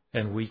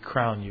and we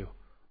crown you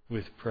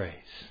with praise.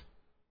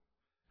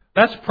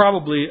 That's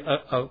probably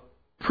a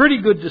pretty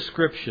good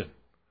description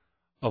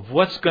of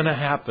what's going to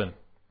happen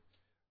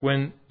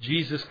when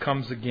Jesus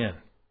comes again.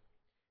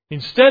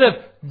 Instead of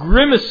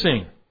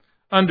grimacing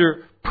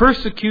under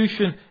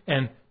persecution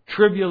and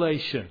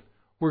tribulation,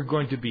 we're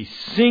going to be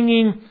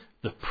singing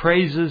the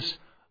praises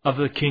of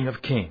the King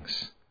of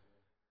Kings.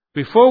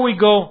 Before we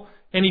go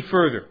any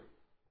further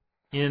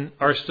in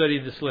our study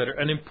of this letter,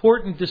 an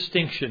important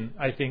distinction,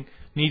 I think,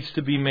 needs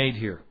to be made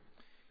here.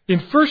 In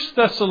 1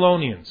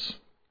 Thessalonians,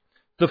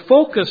 the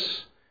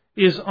focus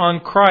is on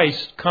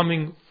Christ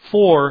coming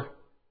for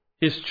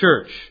His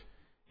church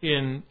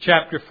in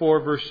chapter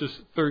 4, verses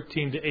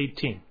 13 to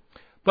 18.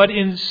 But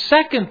in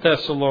 2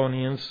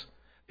 Thessalonians,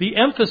 the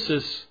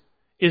emphasis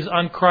is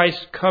on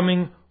Christ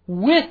coming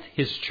with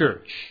His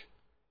church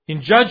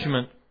in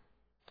judgment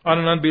on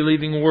an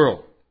unbelieving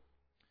world.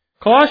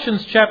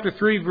 Colossians chapter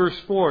 3, verse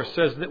 4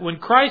 says that when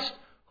Christ,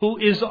 who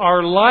is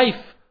our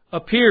life,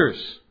 appears,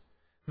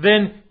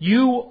 then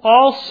you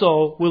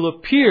also will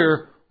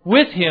appear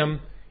with Him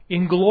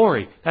in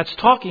glory. That's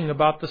talking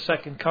about the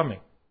second coming.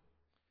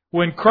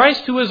 When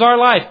Christ, who is our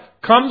life,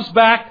 comes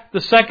back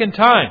the second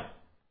time,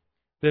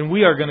 then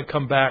we are going to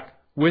come back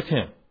with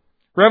Him.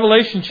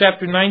 Revelation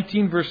chapter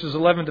 19, verses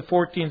 11 to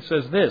 14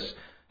 says this,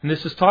 and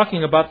this is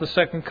talking about the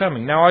second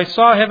coming. Now I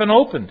saw heaven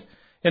opened,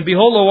 and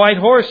behold a white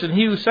horse, and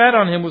He who sat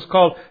on him was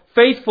called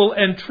Faithful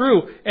and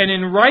True, and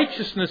in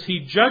righteousness He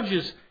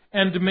judges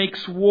and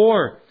makes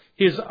war.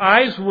 His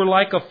eyes were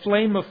like a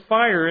flame of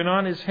fire, and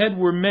on His head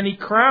were many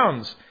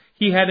crowns.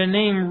 He had a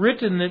name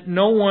written that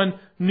no one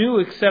knew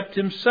except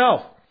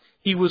Himself.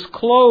 He was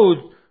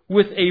clothed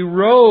with a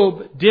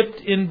robe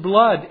dipped in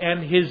blood,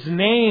 and His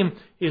name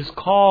is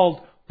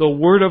called the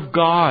Word of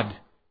God.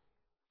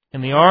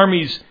 And the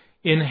armies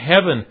in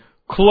heaven,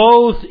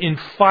 clothed in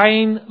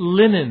fine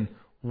linen,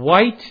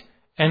 white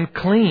and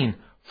clean,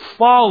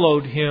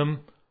 followed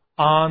Him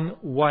on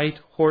white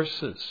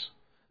horses.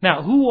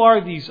 Now, who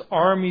are these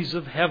armies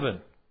of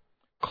heaven,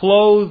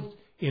 clothed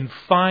in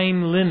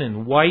fine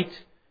linen, white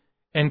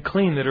and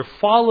clean, that are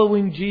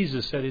following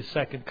Jesus at His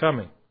second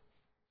coming?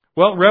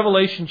 Well,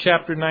 Revelation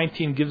chapter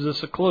 19 gives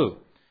us a clue.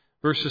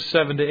 Verses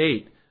 7 to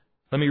 8.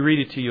 Let me read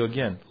it to you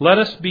again. Let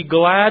us be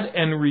glad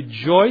and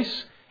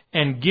rejoice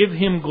and give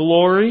Him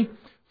glory,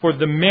 for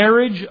the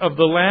marriage of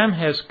the Lamb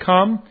has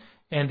come,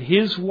 and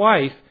His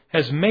wife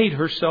has made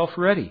herself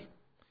ready.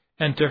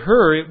 And to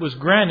her it was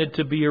granted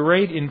to be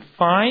arrayed in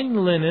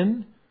fine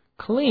linen,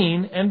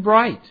 clean and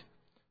bright.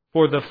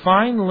 For the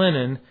fine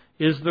linen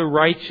is the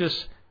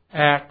righteous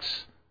acts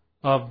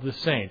of the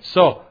saints.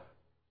 So,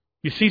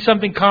 you see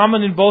something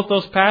common in both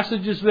those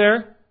passages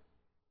there?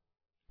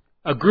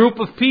 A group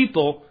of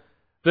people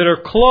that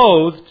are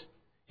clothed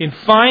in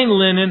fine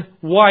linen,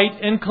 white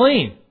and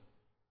clean.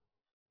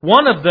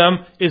 One of them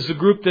is the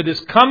group that is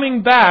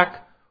coming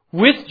back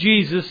with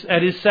Jesus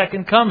at His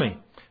second coming.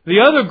 The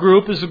other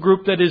group is a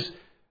group that is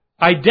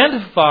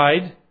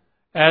identified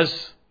as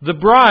the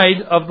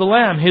bride of the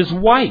Lamb, His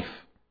wife.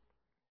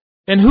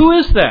 And who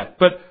is that?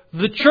 But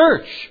the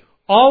church,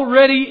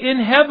 already in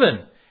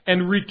heaven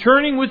and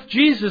returning with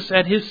Jesus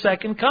at His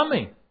second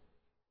coming.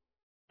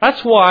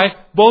 That's why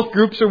both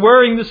groups are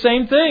wearing the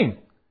same thing.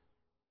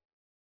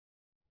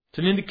 It's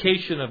an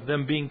indication of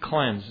them being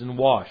cleansed and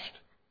washed.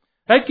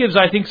 That gives,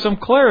 I think, some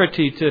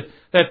clarity to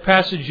that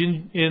passage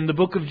in the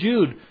book of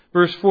Jude,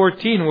 verse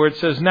 14, where it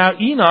says, "Now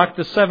Enoch,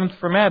 the seventh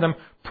from Adam,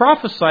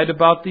 prophesied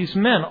about these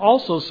men,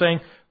 also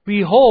saying,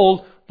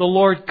 Behold, the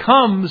Lord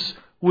comes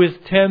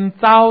with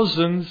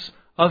 10,000s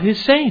of His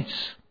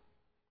saints."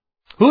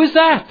 Who is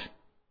that?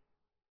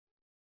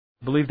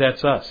 I believe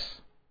that's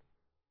us.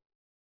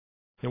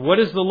 And what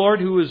is the Lord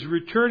who is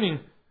returning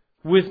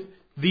with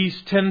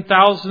these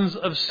 10,000s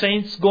of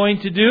saints going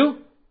to do?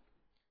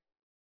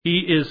 He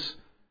is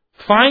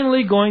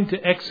finally going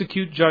to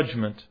execute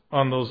judgment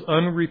on those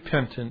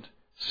unrepentant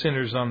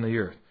sinners on the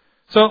earth.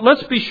 So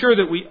let's be sure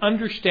that we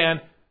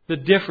understand the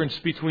difference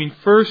between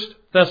 1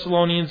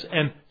 Thessalonians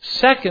and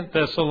 2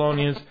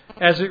 Thessalonians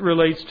as it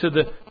relates to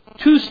the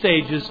two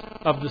stages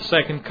of the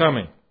second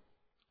coming.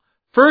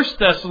 1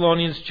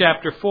 Thessalonians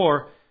chapter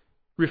 4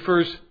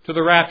 refers to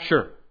the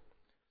rapture.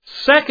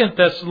 2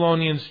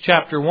 Thessalonians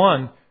chapter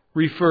 1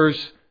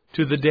 refers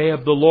to the day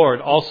of the Lord,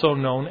 also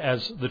known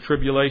as the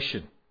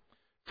tribulation.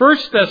 1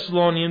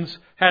 Thessalonians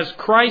has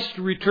Christ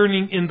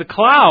returning in the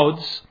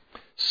clouds.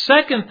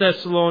 2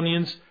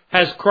 Thessalonians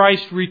has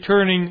Christ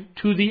returning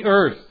to the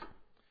earth.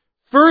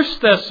 1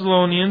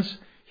 Thessalonians,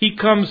 He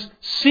comes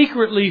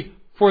secretly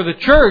for the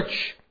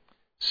church.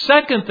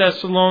 2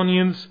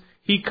 Thessalonians,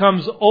 He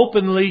comes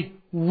openly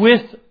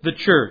with the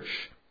church.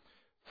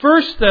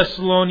 1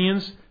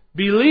 Thessalonians,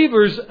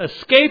 believers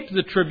escape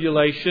the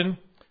tribulation.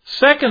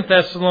 2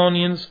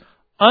 Thessalonians,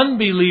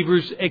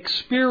 unbelievers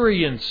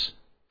experience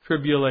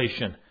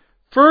tribulation.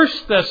 1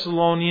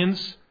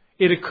 Thessalonians,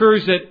 it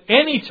occurs at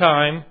any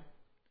time.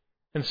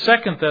 And 2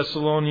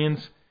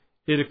 Thessalonians,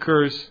 it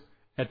occurs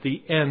at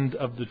the end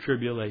of the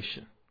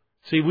tribulation.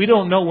 See, we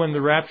don't know when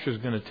the rapture is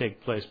going to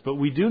take place, but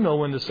we do know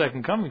when the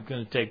second coming is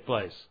going to take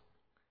place.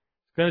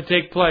 It's going to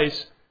take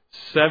place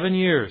 7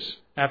 years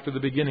after the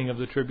beginning of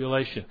the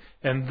tribulation.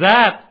 And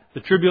the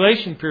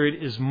tribulation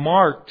period, is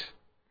marked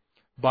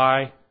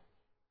by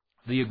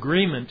the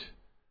agreement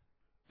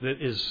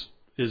that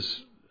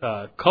is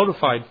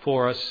codified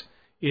for us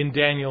in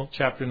Daniel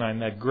chapter 9,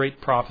 that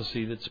great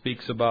prophecy that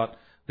speaks about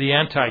the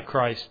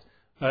Antichrist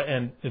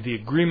and the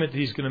agreement that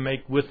he's going to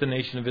make with the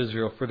nation of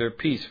Israel for their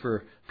peace for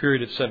a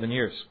period of 7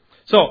 years.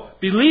 So,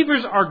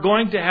 believers are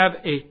going to have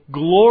a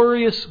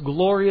glorious,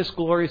 glorious,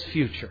 glorious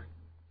future.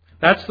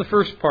 That's the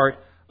first part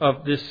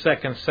of this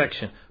second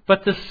section.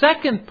 But the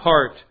second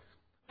part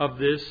of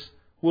this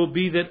will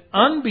be that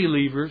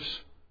unbelievers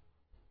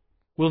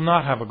will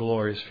not have a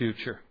glorious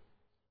future.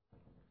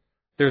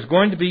 There's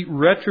going to be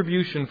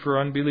retribution for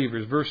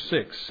unbelievers. Verse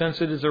 6,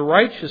 "Since it is a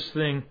righteous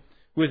thing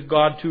with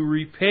God to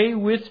repay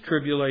with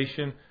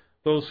tribulation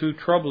those who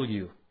trouble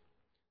you."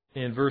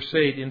 In verse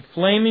 8, "In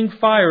flaming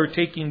fire,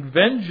 taking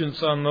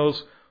vengeance on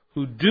those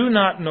who do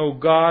not know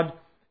God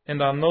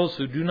and on those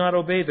who do not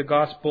obey the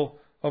gospel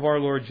of our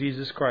Lord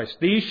Jesus Christ.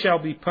 These shall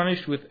be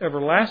punished with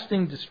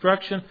everlasting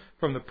destruction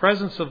from the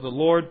presence of the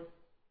Lord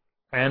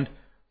and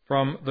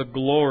from the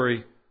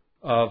glory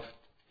of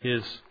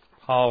His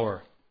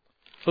power."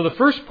 So the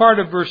first part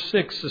of verse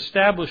 6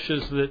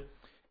 establishes that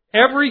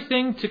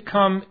everything to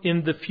come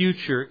in the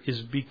future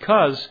is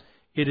because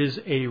it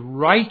is a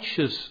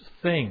righteous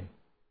thing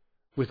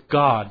with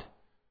God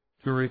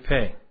to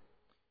repay.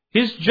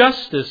 His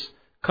justice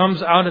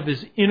comes out of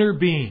His inner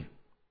being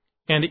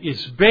and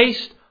is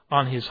based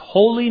on His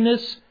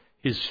holiness,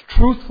 His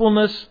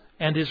truthfulness,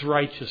 and His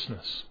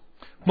righteousness.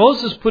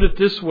 Moses put it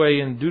this way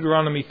in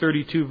Deuteronomy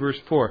 32 verse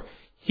 4.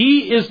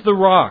 "He is the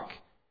rock.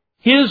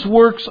 His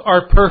works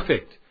are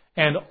perfect,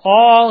 and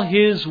all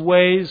His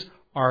ways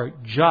are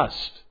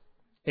just.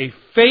 A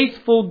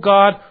faithful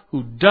God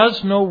who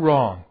does no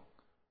wrong.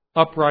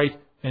 Upright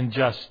and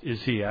just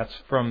is He." That's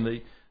from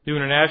the New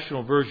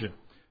International Version.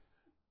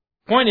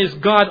 Point is,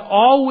 God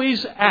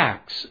always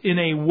acts in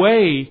a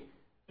way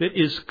that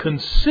is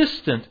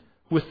consistent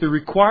with the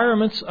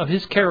requirements of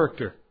His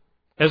character,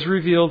 as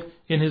revealed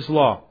in His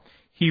law.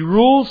 He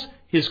rules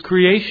His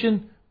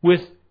creation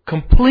with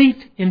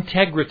complete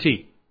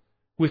integrity,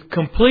 with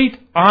complete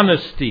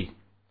honesty.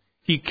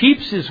 He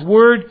keeps His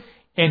word,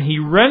 and He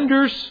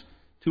renders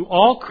to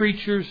all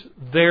creatures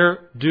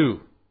their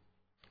due.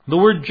 The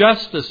word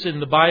justice in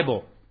the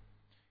Bible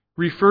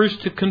refers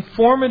to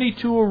conformity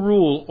to a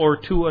rule or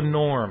to a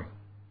norm.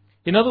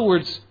 In other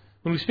words,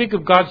 when we speak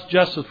of God's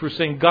justice, we're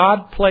saying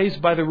God plays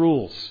by the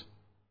rules.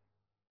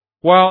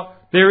 While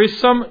there is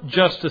some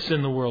justice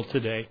in the world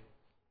today,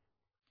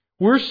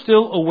 we're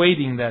still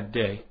awaiting that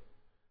day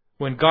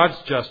when God's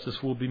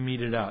justice will be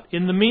meted out.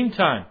 In the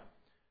meantime,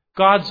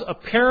 God's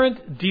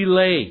apparent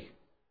delay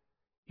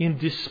in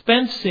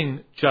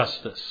dispensing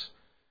justice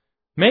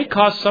may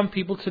cause some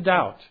people to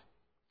doubt.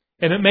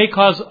 And it may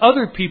cause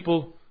other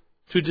people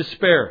to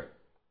despair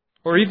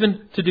or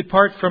even to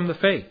depart from the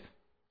faith.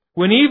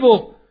 When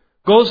evil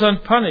goes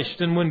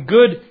unpunished and when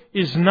good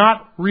is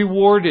not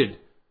rewarded,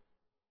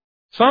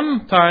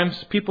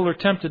 sometimes people are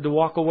tempted to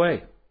walk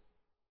away.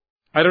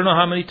 I don't know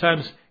how many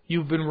times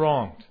you've been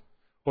wronged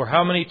or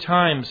how many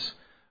times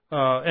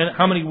and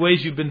how many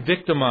ways you've been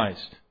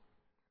victimized.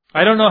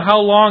 I don't know how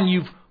long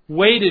you've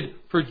waited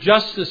for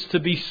justice to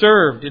be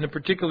served in a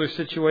particular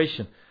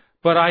situation.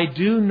 But I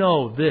do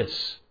know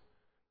this: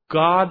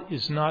 God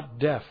is not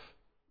deaf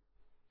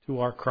to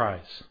our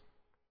cries.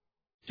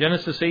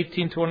 Genesis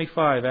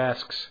 18:25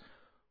 asks,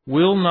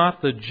 "Will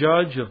not the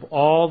judge of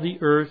all the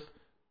earth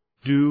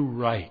do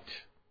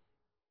right?"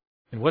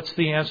 And what's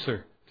the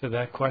answer to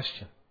that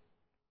question?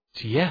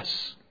 It's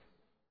yes.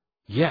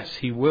 Yes,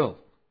 He will.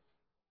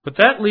 But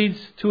that leads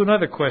to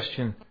another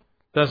question,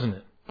 doesn't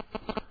it?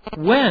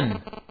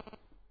 When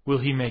will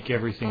He make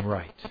everything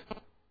right?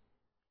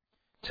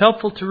 It's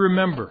helpful to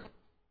remember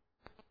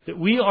that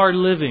we are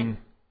living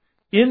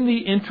in the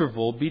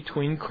interval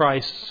between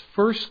Christ's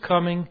first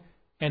coming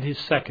and His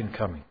second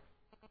coming.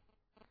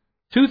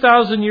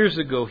 2,000 years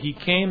ago, He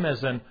came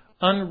as an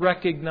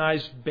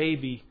unrecognized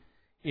baby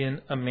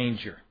in a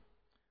manger.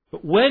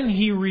 But when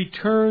He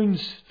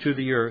returns to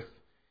the earth,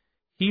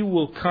 He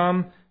will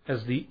come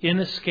as the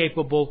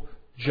inescapable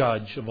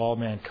judge of all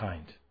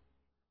mankind.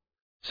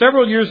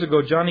 Several years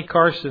ago, Johnny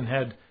Carson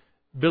had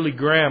Billy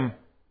Graham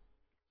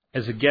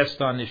as a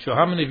guest on his show.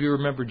 How many of you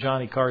remember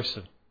Johnny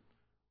Carson?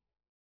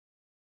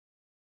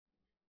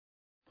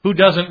 Who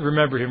doesn't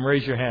remember him?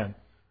 Raise your hand.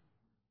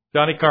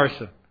 Johnny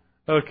Carson.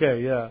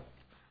 Okay, yeah.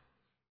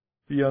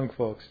 The young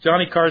folks.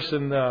 Johnny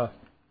Carson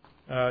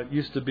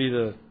used to be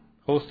the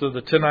host of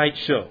The Tonight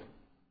Show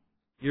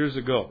years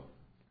ago.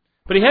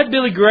 But he had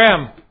Billy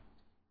Graham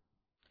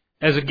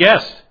as a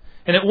guest.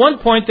 And at one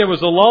point there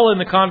was a lull in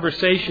the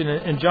conversation,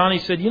 and Johnny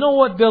said, "You know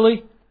what,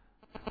 Billy?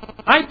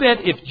 I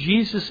bet if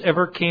Jesus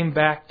ever came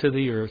back to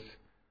the earth,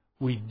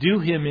 we'd do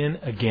Him in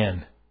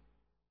again."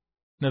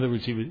 In other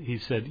words, he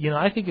said,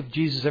 I think if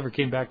Jesus ever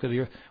came back to the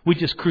earth, we'd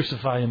just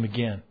crucify Him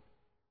again.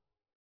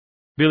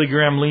 Billy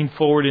Graham leaned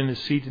forward in his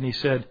seat and he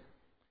said,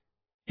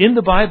 "In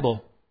the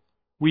Bible,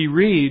 we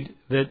read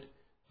that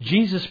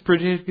Jesus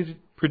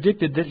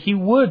predicted that He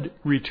would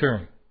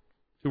return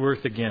to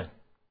earth again.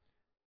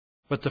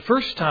 But the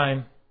first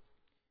time,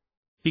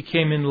 He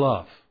came in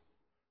love.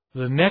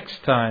 The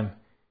next time,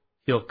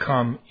 He'll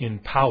come in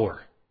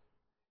power.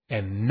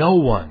 And no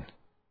one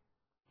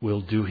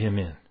will do Him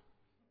in."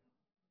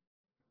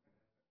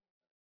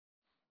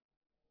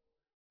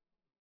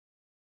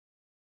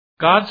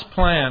 God's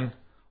plan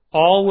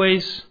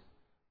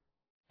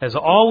has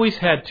always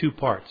had two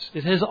parts.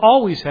 It has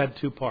always had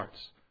two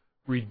parts: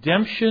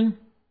 redemption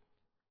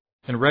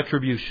and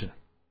retribution.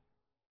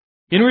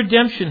 In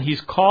redemption,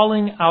 He's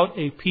calling out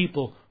a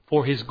people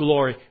for His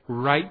glory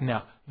right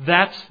now.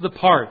 That's the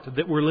part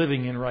that we're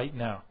living in right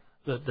now,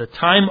 the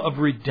time of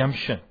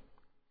redemption.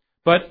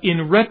 But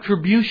in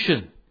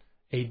retribution,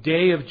 a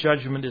day of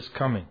judgment is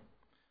coming.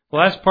 The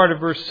last part of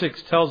verse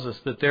 6 tells us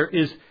that there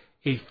is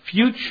a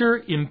future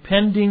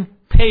impending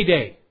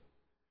payday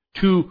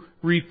to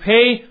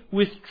repay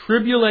with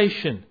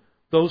tribulation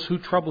those who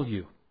trouble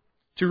you.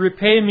 To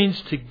repay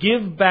means to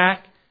give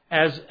back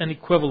as an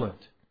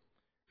equivalent.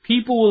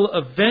 People will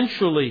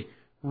eventually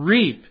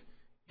reap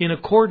in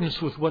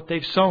accordance with what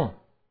they've sown.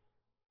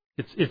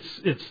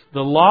 It's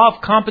the law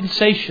of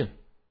compensation.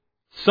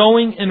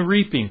 Sowing and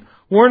reaping.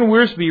 Warren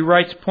Wiersbe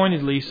writes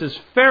pointedly, he says,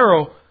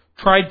 Pharaoh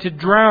tried to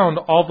drown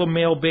all the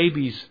male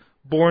babies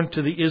born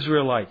to the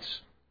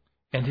Israelites,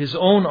 and his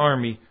own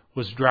army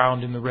was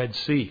drowned in the Red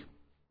Sea.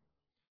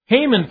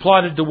 Haman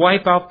plotted to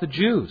wipe out the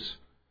Jews,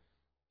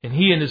 and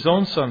he and his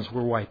own sons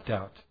were wiped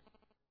out.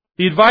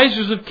 The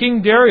advisors of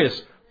King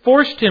Darius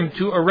forced him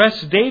to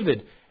arrest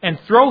David and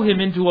throw him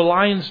into a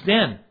lion's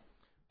den,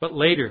 but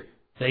later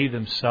they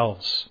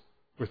themselves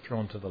were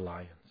thrown to the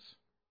lions.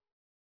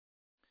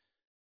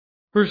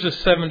 Verses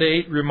 7 to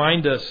 8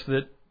 remind us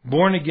that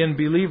born-again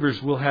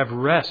believers will have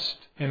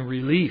rest and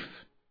relief,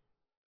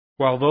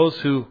 while those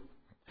who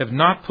have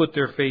not put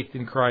their faith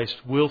in Christ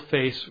will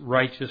face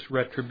righteous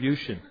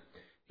retribution.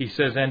 He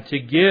says, "And to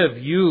give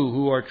you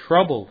who are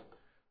troubled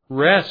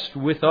rest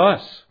with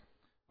us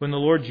when the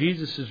Lord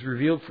Jesus is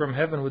revealed from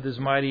heaven with His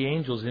mighty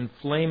angels in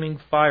flaming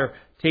fire,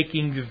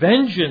 taking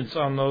vengeance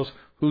on those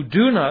who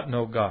do not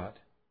know God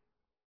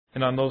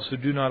and on those who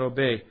do not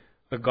obey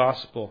the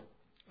gospel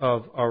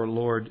of our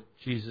Lord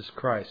Jesus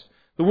Christ."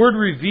 The word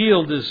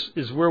revealed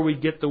is where we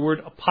get the word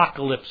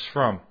apocalypse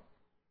from,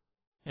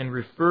 and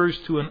refers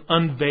to an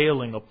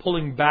unveiling, a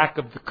pulling back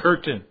of the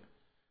curtain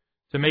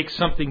to make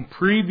something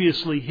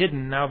previously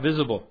hidden now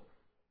visible.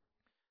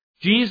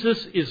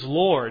 Jesus is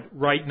Lord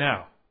right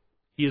now.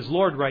 He is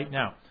Lord right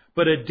now.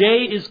 But a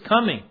day is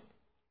coming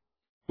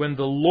when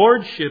the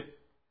lordship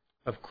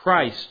of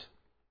Christ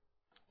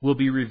will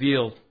be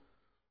revealed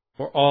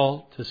for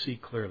all to see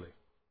clearly.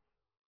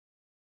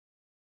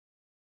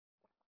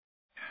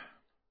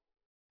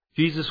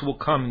 Jesus will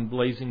come in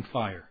blazing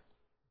fire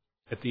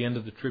at the end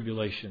of the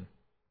tribulation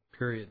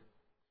period.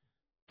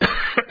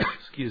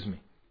 Excuse me.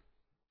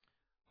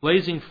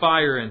 Blazing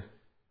fire and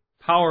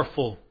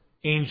powerful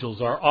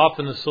angels are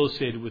often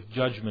associated with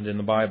judgment in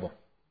the Bible.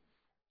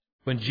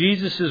 When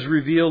Jesus is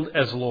revealed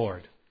as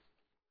Lord,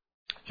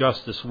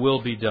 justice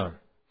will be done.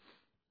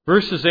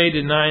 Verses 8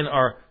 and 9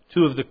 are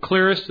two of the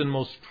clearest and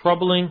most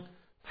troubling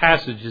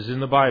passages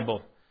in the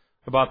Bible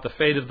about the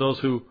fate of those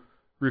who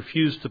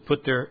refuse to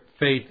put their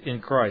faith in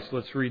Christ.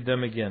 Let's read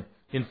them again.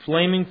 In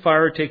flaming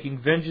fire,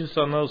 taking vengeance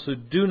on those who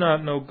do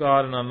not know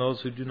God and on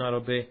those who do not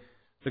obey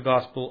the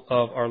gospel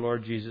of our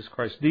Lord Jesus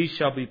Christ. These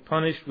shall be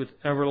punished with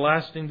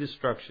everlasting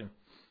destruction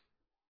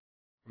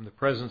from the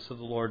presence of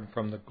the Lord and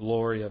from the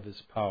glory of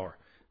His power.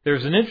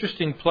 There's an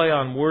interesting play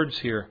on words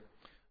here.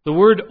 The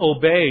word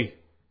obey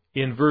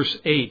in verse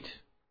 8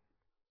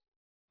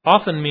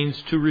 often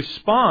means to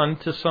respond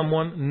to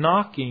someone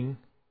knocking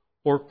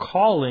or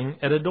calling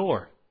at a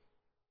door.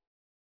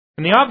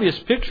 And the obvious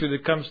picture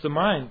that comes to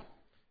mind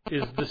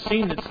is the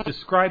scene that's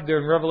described there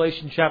in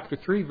Revelation chapter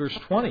 3, verse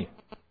 20,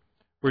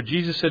 where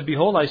Jesus said,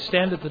 "Behold, I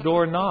stand at the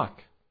door and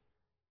knock.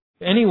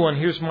 If anyone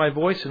hears my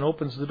voice and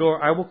opens the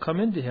door, I will come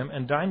into him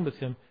and dine with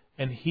him,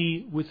 and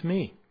he with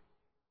me."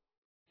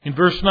 In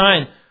verse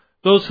 9,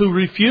 those who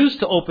refuse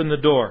to open the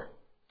door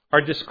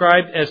are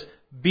described as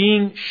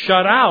being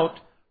shut out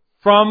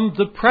from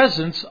the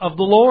presence of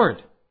the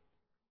Lord.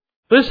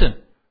 Listen,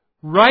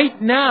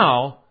 right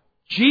now,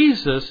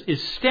 Jesus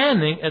is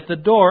standing at the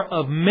door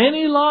of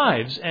many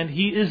lives and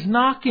He is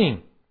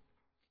knocking.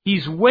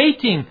 He's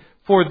waiting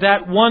for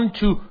that one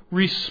to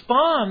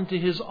respond to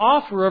His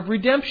offer of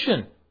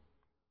redemption.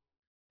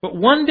 But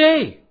one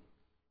day,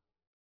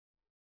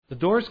 the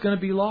door is going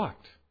to be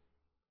locked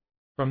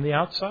from the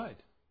outside.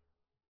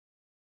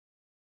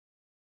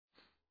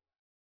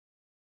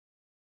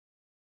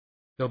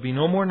 There'll be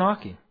no more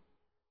knocking,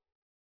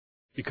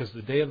 because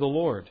the day of the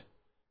Lord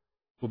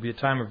will be a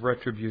time of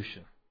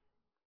retribution.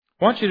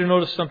 I want you to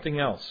notice something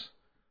else.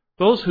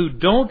 Those who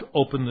don't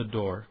open the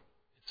door,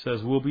 it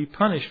says, will be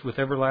punished with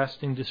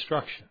everlasting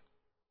destruction.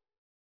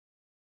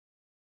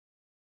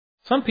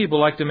 Some people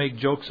like to make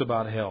jokes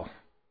about hell.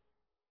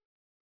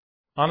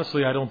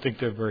 Honestly, I don't think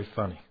they're very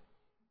funny.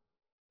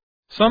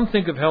 Some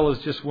think of hell as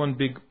just one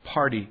big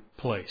party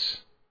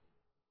place.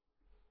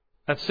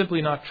 That's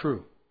simply not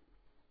true.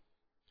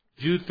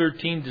 Jude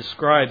 13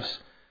 describes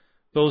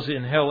those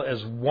in hell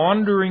as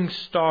wandering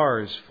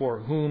stars for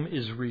whom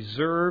is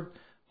reserved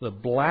the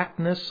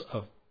blackness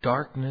of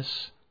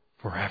darkness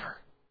forever.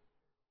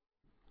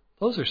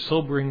 Those are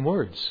sobering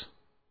words.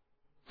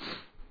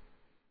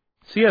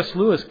 C.S.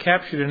 Lewis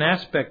captured an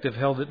aspect of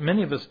hell that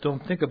many of us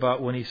don't think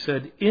about when he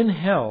said, "In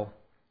hell,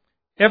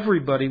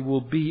 everybody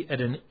will be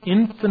at an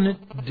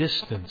infinite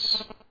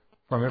distance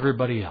from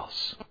everybody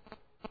else."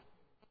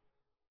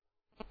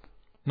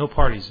 No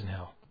parties in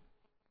hell.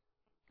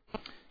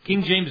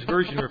 King James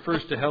Version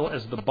refers to hell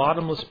as the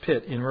bottomless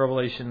pit in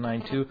Revelation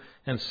 9:2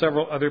 and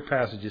several other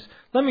passages.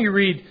 Let me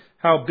read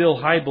how Bill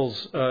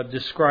Hybels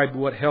described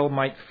what hell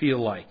might feel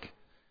like.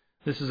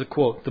 This is a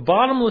quote. "The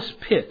bottomless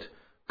pit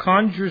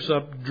conjures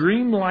up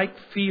dreamlike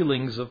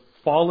feelings of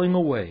falling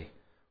away.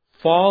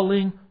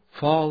 Falling,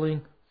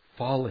 falling,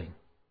 falling."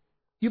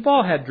 You've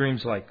all had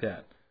dreams like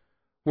that,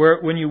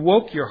 where when you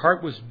woke, your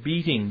heart was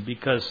beating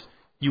because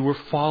you were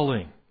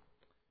falling.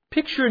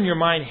 Picture in your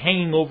mind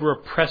hanging over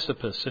a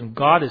precipice and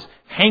God is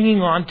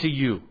hanging on to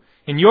you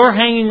and you're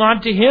hanging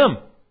on to Him.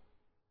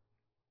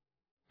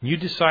 You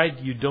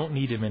decide you don't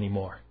need Him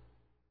anymore.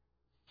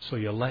 So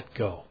you let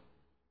go.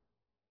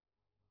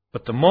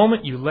 But the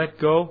moment you let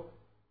go,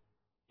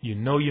 you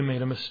know you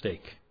made a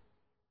mistake.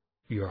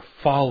 You're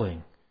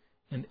falling.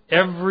 And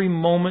every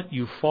moment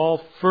you fall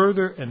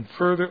further and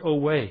further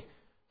away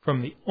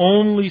from the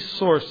only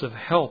source of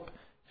help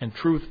and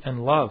truth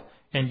and love.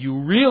 And you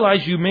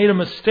realize you made a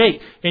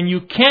mistake and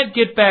you can't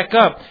get back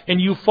up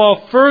and you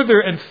fall further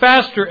and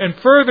faster and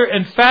further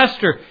and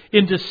faster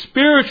into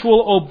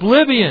spiritual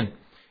oblivion.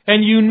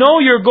 And you know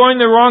you're going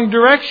the wrong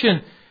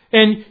direction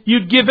and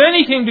you'd give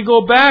anything to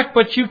go back,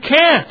 but you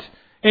can't.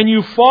 And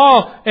you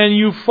fall and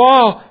you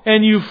fall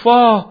and you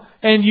fall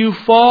and you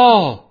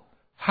fall.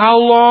 How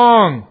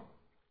long?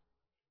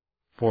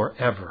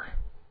 Forever.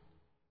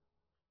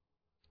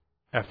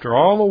 After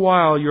all the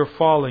while you're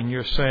falling,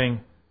 you're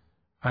saying,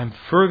 "I'm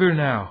further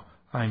now.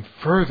 I'm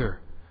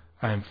further.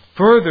 I'm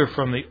further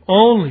from the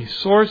only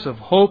source of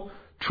hope,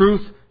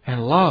 truth,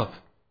 and love."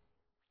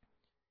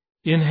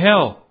 In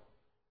hell,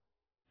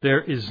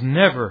 there is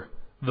never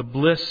the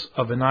bliss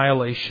of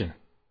annihilation.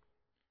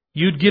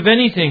 You'd give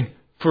anything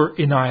for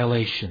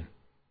annihilation,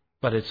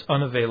 but it's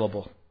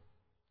unavailable.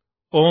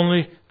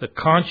 Only the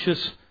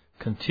conscious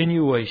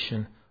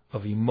continuation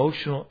of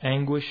emotional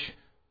anguish,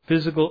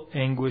 physical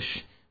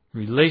anguish,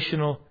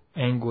 relational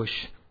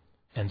anguish,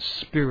 and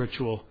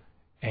spiritual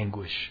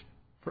anguish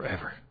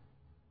forever.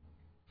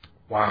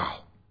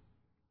 Wow.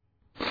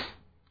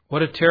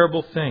 What a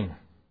terrible thing.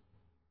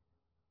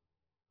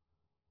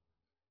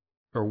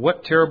 Or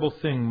what terrible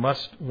thing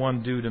must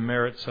one do to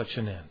merit such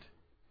an end?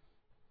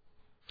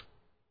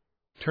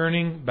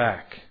 Turning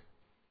back,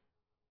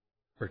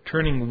 or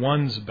turning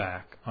one's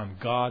back on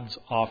God's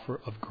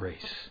offer of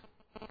grace.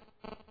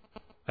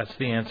 That's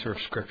the answer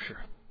of Scripture.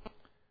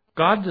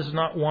 God does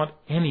not want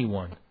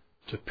anyone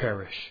to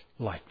perish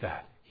like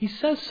that. He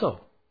says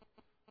so.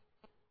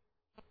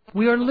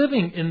 We are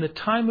living in the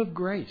time of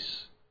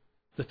grace,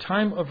 the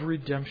time of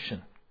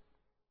redemption.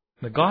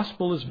 The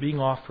gospel is being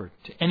offered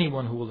to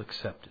anyone who will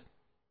accept it.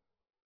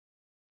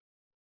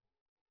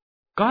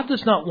 God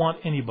does not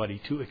want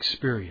anybody to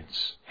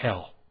experience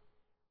hell.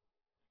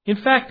 In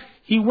fact,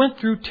 He went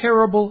through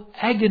terrible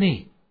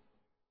agony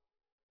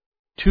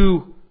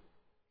to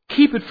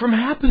keep it from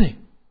happening.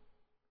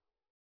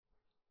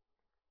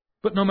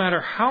 But no matter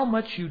how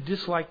much you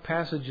dislike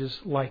passages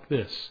like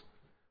this,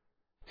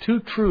 two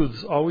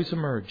truths always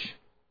emerge.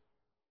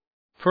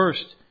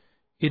 First,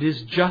 it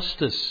is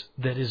justice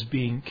that is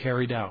being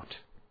carried out.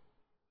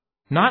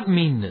 Not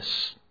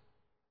meanness,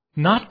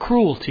 not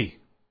cruelty,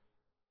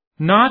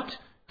 not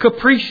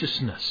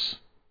capriciousness,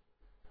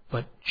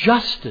 but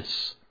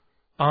justice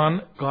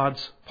on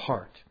God's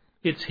part.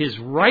 It's His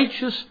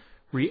righteous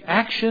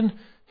reaction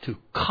to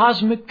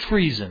cosmic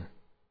treason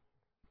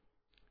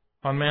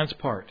on man's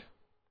part.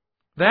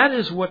 That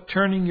is what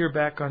turning your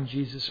back on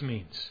Jesus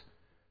means.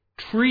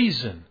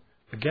 Treason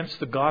against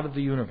the God of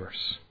the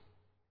universe.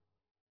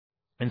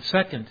 And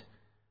second,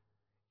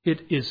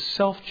 it is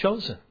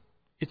self-chosen.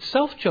 It's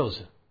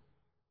self-chosen.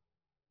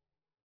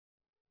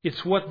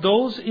 It's what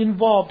those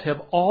involved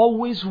have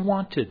always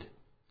wanted.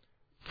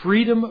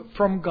 Freedom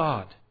from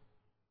God.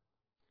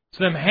 It's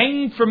them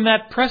hanging from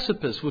that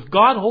precipice with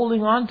God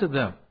holding on to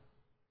them.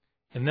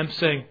 And them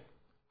saying,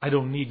 I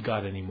don't need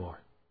God anymore.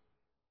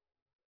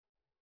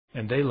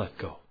 And they let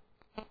go.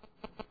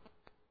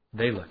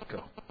 They let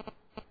go.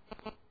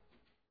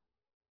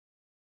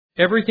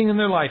 Everything in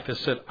their life has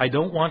said, I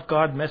don't want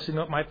God messing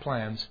up my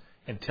plans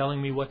and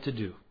telling me what to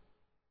do.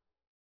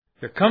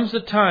 There comes a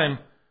time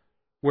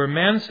where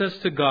man says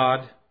to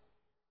God,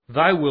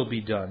 Thy will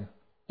be done.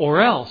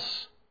 Or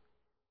else,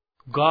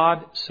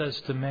 God says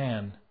to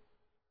man,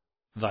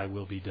 Thy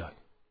will be done.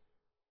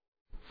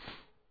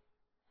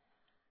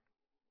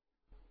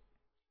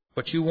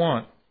 What you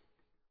want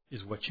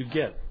is what you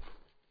get.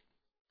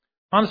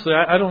 Honestly,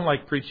 I don't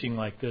like preaching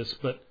like this,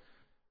 but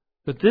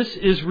this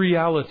is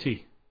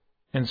reality.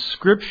 And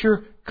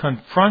Scripture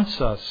confronts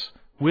us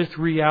with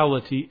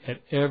reality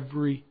at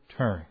every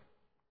turn.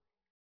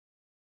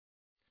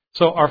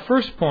 So our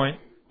first point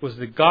was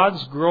that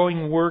God's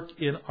growing work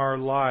in our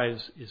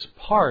lives is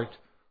part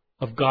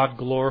of God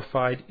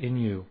glorified in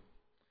you.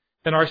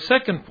 And our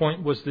second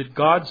point was that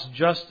God's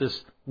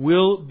justice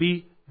will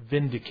be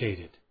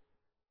vindicated,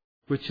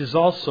 which is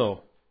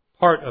also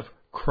part of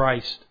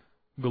Christ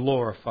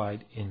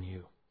glorified in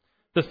you.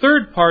 The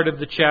third part of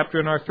the chapter,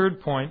 and our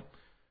third point,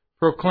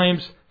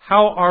 proclaims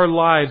how our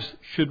lives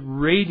should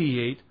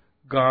radiate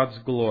God's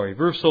glory.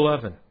 Verse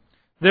 11.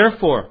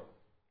 Therefore,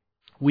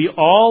 we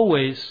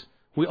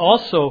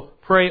also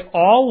pray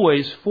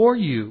always for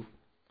you,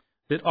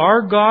 that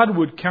our God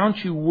would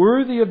count you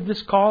worthy of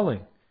this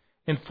calling,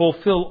 and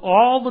fulfill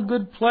all the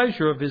good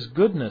pleasure of His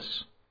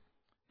goodness,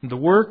 and the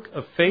work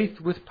of faith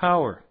with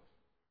power,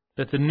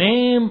 that the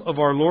name of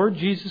our Lord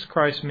Jesus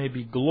Christ may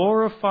be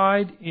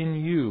glorified in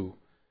you,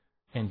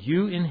 and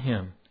you in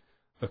Him,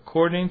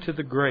 according to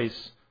the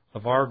grace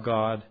of our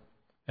God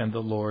and the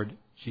Lord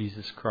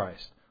Jesus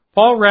Christ.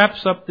 Paul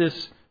wraps up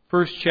this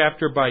first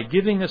chapter by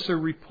giving us a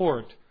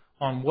report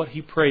on what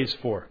he prays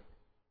for.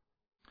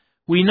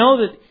 We know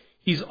that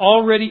he's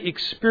already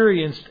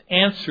experienced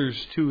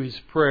answers to his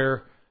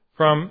prayer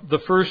from the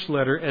first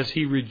letter as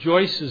he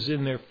rejoices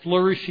in their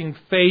flourishing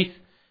faith,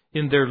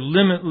 in their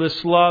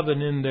limitless love,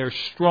 and in their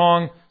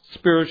strong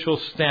spiritual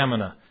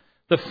stamina.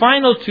 The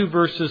final two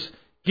verses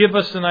give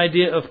us an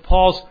idea of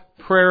Paul's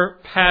prayer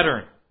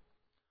pattern.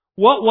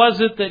 What was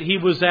it that he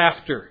was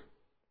after?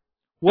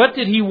 What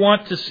did he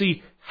want to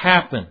see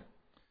happen?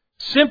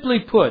 Simply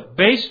put,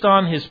 based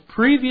on his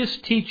previous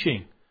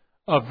teaching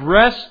of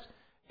rest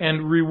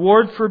and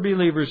reward for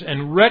believers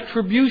and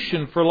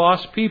retribution for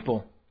lost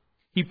people,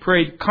 he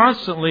prayed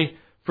constantly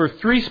for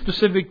three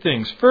specific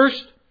things.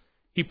 First,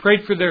 he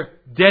prayed for their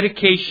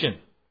dedication.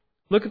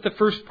 Look at the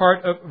first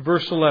part of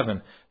verse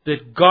 11.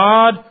 That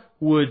God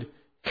would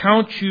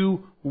count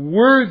you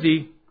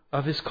worthy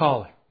of His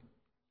calling.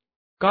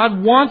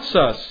 God wants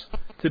us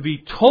to be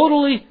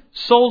totally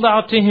sold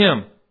out to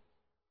Him.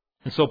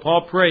 And so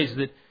Paul prays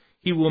that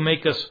He will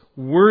make us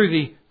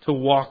worthy to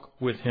walk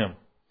with Him.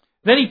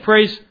 Then he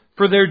prays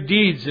for their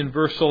deeds in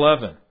verse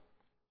 11.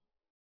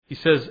 He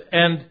says,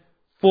 and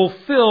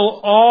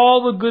fulfill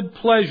all the good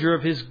pleasure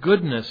of His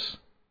goodness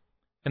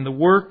and the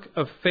work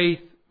of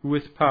faith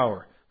with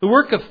power. The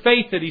work of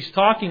faith that he's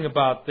talking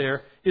about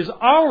there is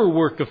our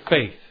work of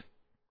faith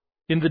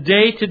in the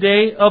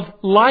day-to-day of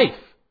life.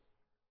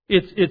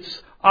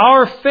 It's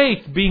our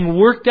faith being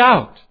worked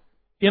out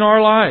in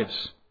our lives.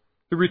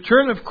 The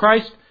return of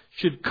Christ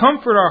should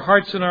comfort our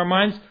hearts and our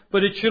minds,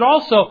 but it should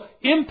also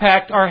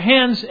impact our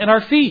hands and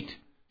our feet.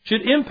 It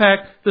should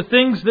impact the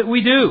things that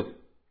we do.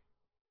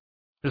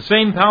 The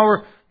same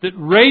power that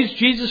raised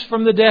Jesus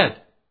from the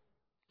dead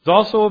is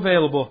also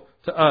available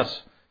to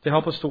us to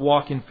help us to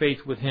walk in faith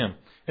with Him.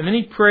 And then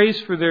he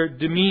prays for their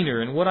demeanor.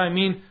 And what I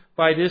mean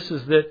by this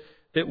is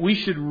that we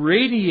should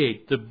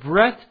radiate the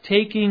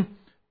breathtaking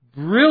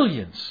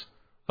brilliance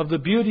of the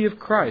beauty of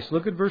Christ.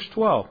 Look at verse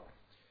 12.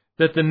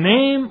 That the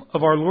name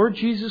of our Lord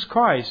Jesus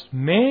Christ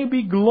may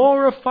be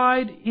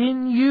glorified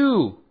in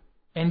you,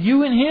 and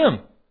you in Him,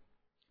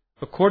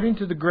 according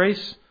to the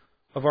grace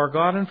of our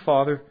God and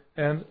Father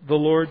and the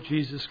Lord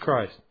Jesus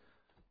Christ.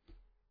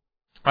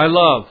 I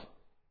love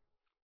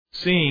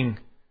seeing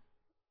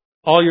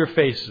all your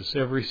faces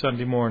every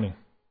Sunday morning.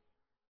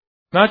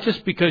 Not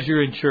just because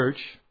you're in church,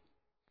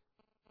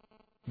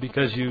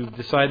 because you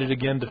decided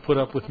again to put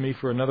up with me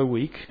for another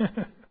week,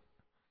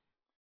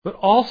 but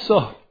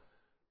also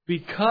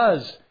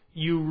because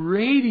you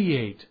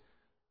radiate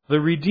the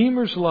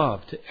Redeemer's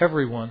love to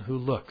everyone who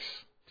looks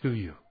to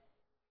you.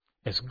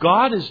 As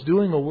God is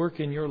doing a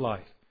work in your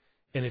life,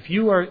 and as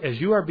you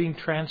are being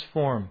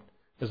transformed,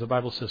 as the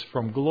Bible says,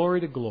 from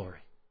glory to glory,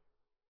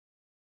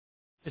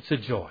 it's a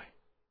joy.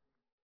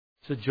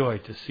 It's a joy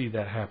to see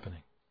that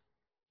happening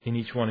in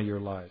each one of your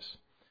lives.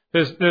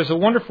 There's a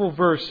wonderful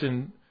verse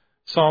in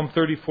Psalm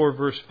 34,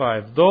 verse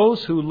 5.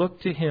 Those who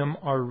look to Him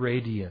are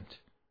radiant.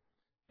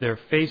 Their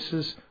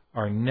faces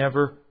are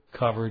never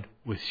covered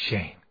with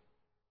shame.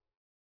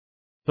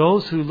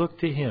 Those who look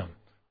to Him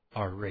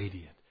are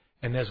radiant.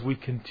 And as we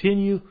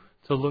continue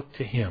to look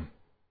to Him,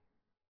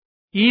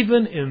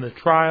 even in the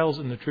trials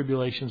and the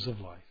tribulations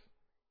of life,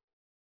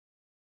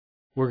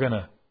 we're going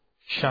to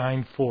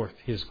shine forth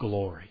His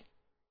glory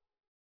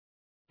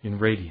in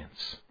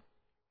radiance,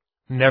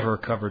 never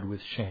covered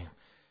with shame.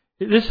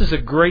 This is a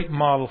great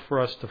model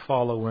for us to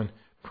follow when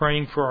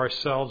praying for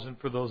ourselves and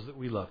for those that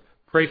we love.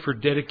 Pray for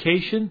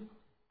dedication,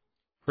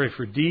 pray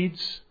for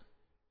deeds,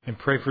 and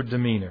pray for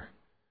demeanor.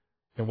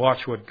 And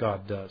watch what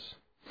God does.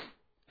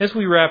 As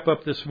we wrap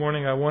up this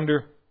morning, I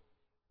wonder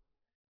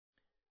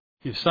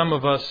if some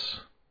of us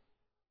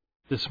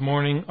this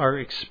morning are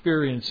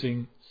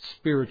experiencing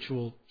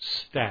spiritual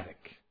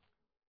static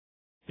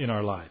in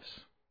our lives.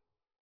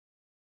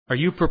 Are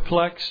you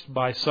perplexed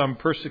by some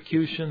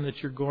persecution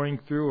that you're going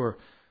through, or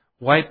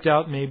wiped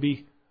out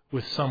maybe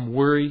with some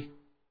worry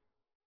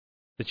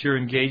that you're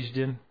engaged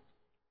in?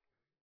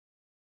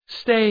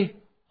 Stay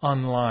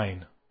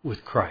online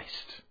with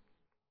Christ.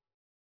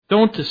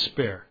 Don't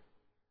despair.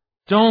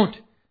 Don't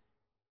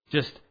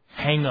just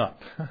hang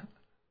up.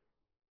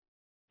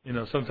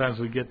 Sometimes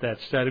we get that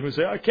static. We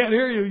say, I can't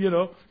hear you,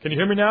 Can you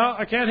hear me now?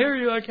 I can't hear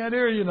you. I can't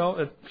hear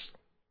you,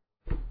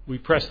 We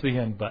press the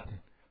end button.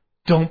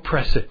 Don't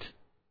press it.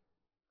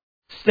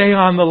 Stay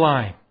on the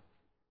line.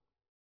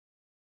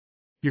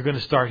 You're going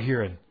to start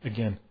hearing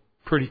again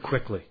pretty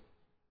quickly.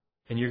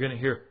 And you're going to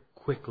hear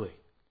quickly.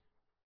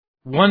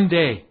 One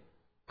day,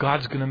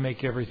 God's going to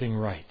make everything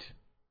right.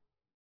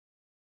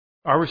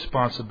 Our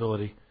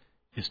responsibility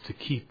is to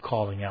keep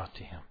calling out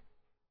to Him.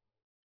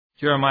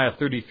 Jeremiah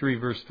 33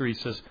 verse 3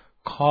 says,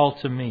 call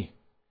to me,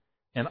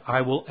 and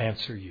I will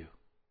answer you,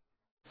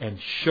 and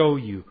show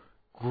you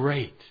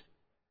great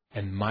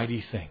and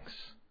mighty things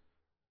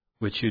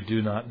which you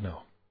do not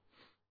know.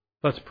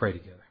 Let's pray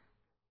together.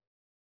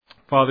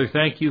 Father,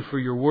 thank you for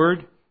your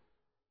word.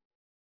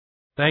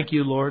 Thank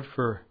you, Lord,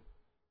 for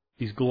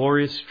these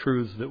glorious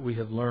truths that we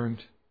have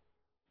learned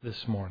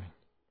this morning.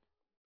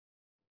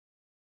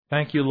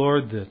 Thank you,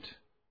 Lord, that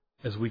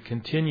as we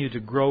continue to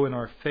grow in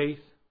our faith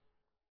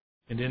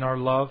and in our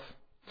love,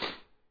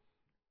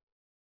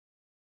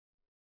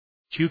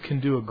 you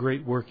can do a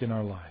great work in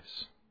our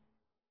lives.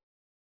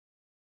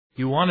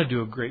 You want to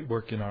do a great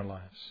work in our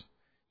lives.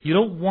 You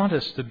don't want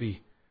us to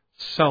be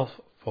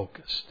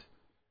self-focused.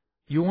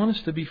 You want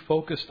us to be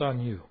focused on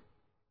you.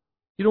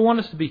 You don't want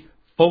us to be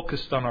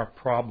focused on our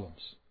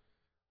problems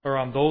or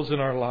on those in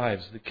our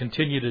lives that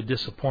continue to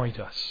disappoint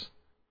us.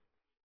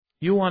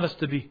 You want us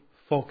to be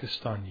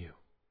focused on you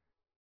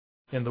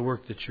and the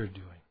work that you're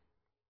doing.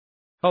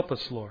 Help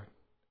us, Lord,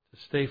 to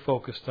stay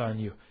focused on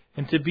you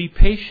and to be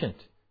patient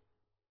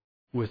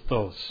with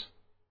those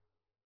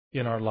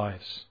in our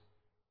lives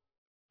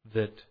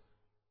that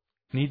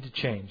need to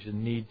change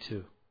and need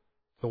to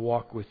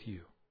walk with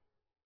you.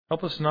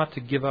 Help us not to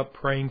give up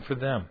praying for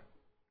them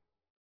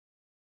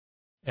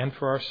and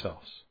for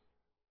ourselves.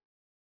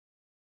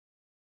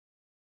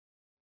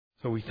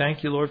 So we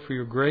thank you, Lord, for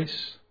your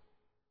grace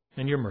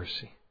and your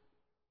mercy.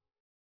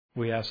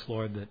 We ask,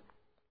 Lord, that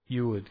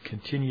you would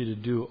continue to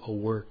do a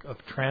work of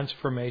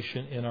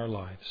transformation in our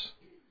lives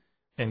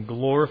and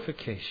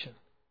glorification.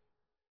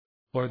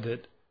 Lord,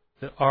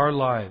 that our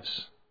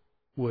lives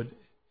would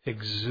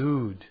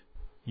exude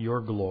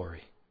your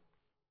glory.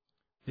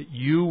 That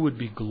you would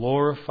be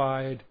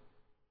glorified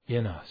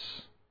in us.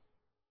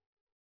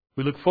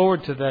 We look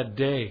forward to that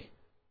day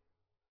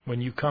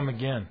when you come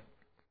again.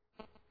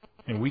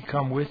 And we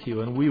come with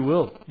you, and we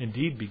will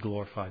indeed be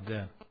glorified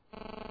then.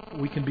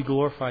 We can be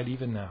glorified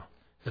even now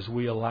as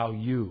we allow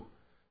you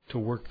to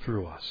work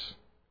through us.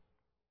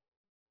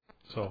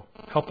 So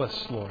help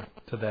us, Lord,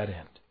 to that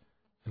end.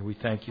 And we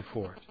thank you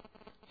for it.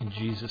 In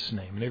Jesus'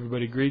 name. And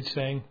everybody agreed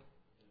saying,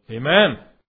 Amen.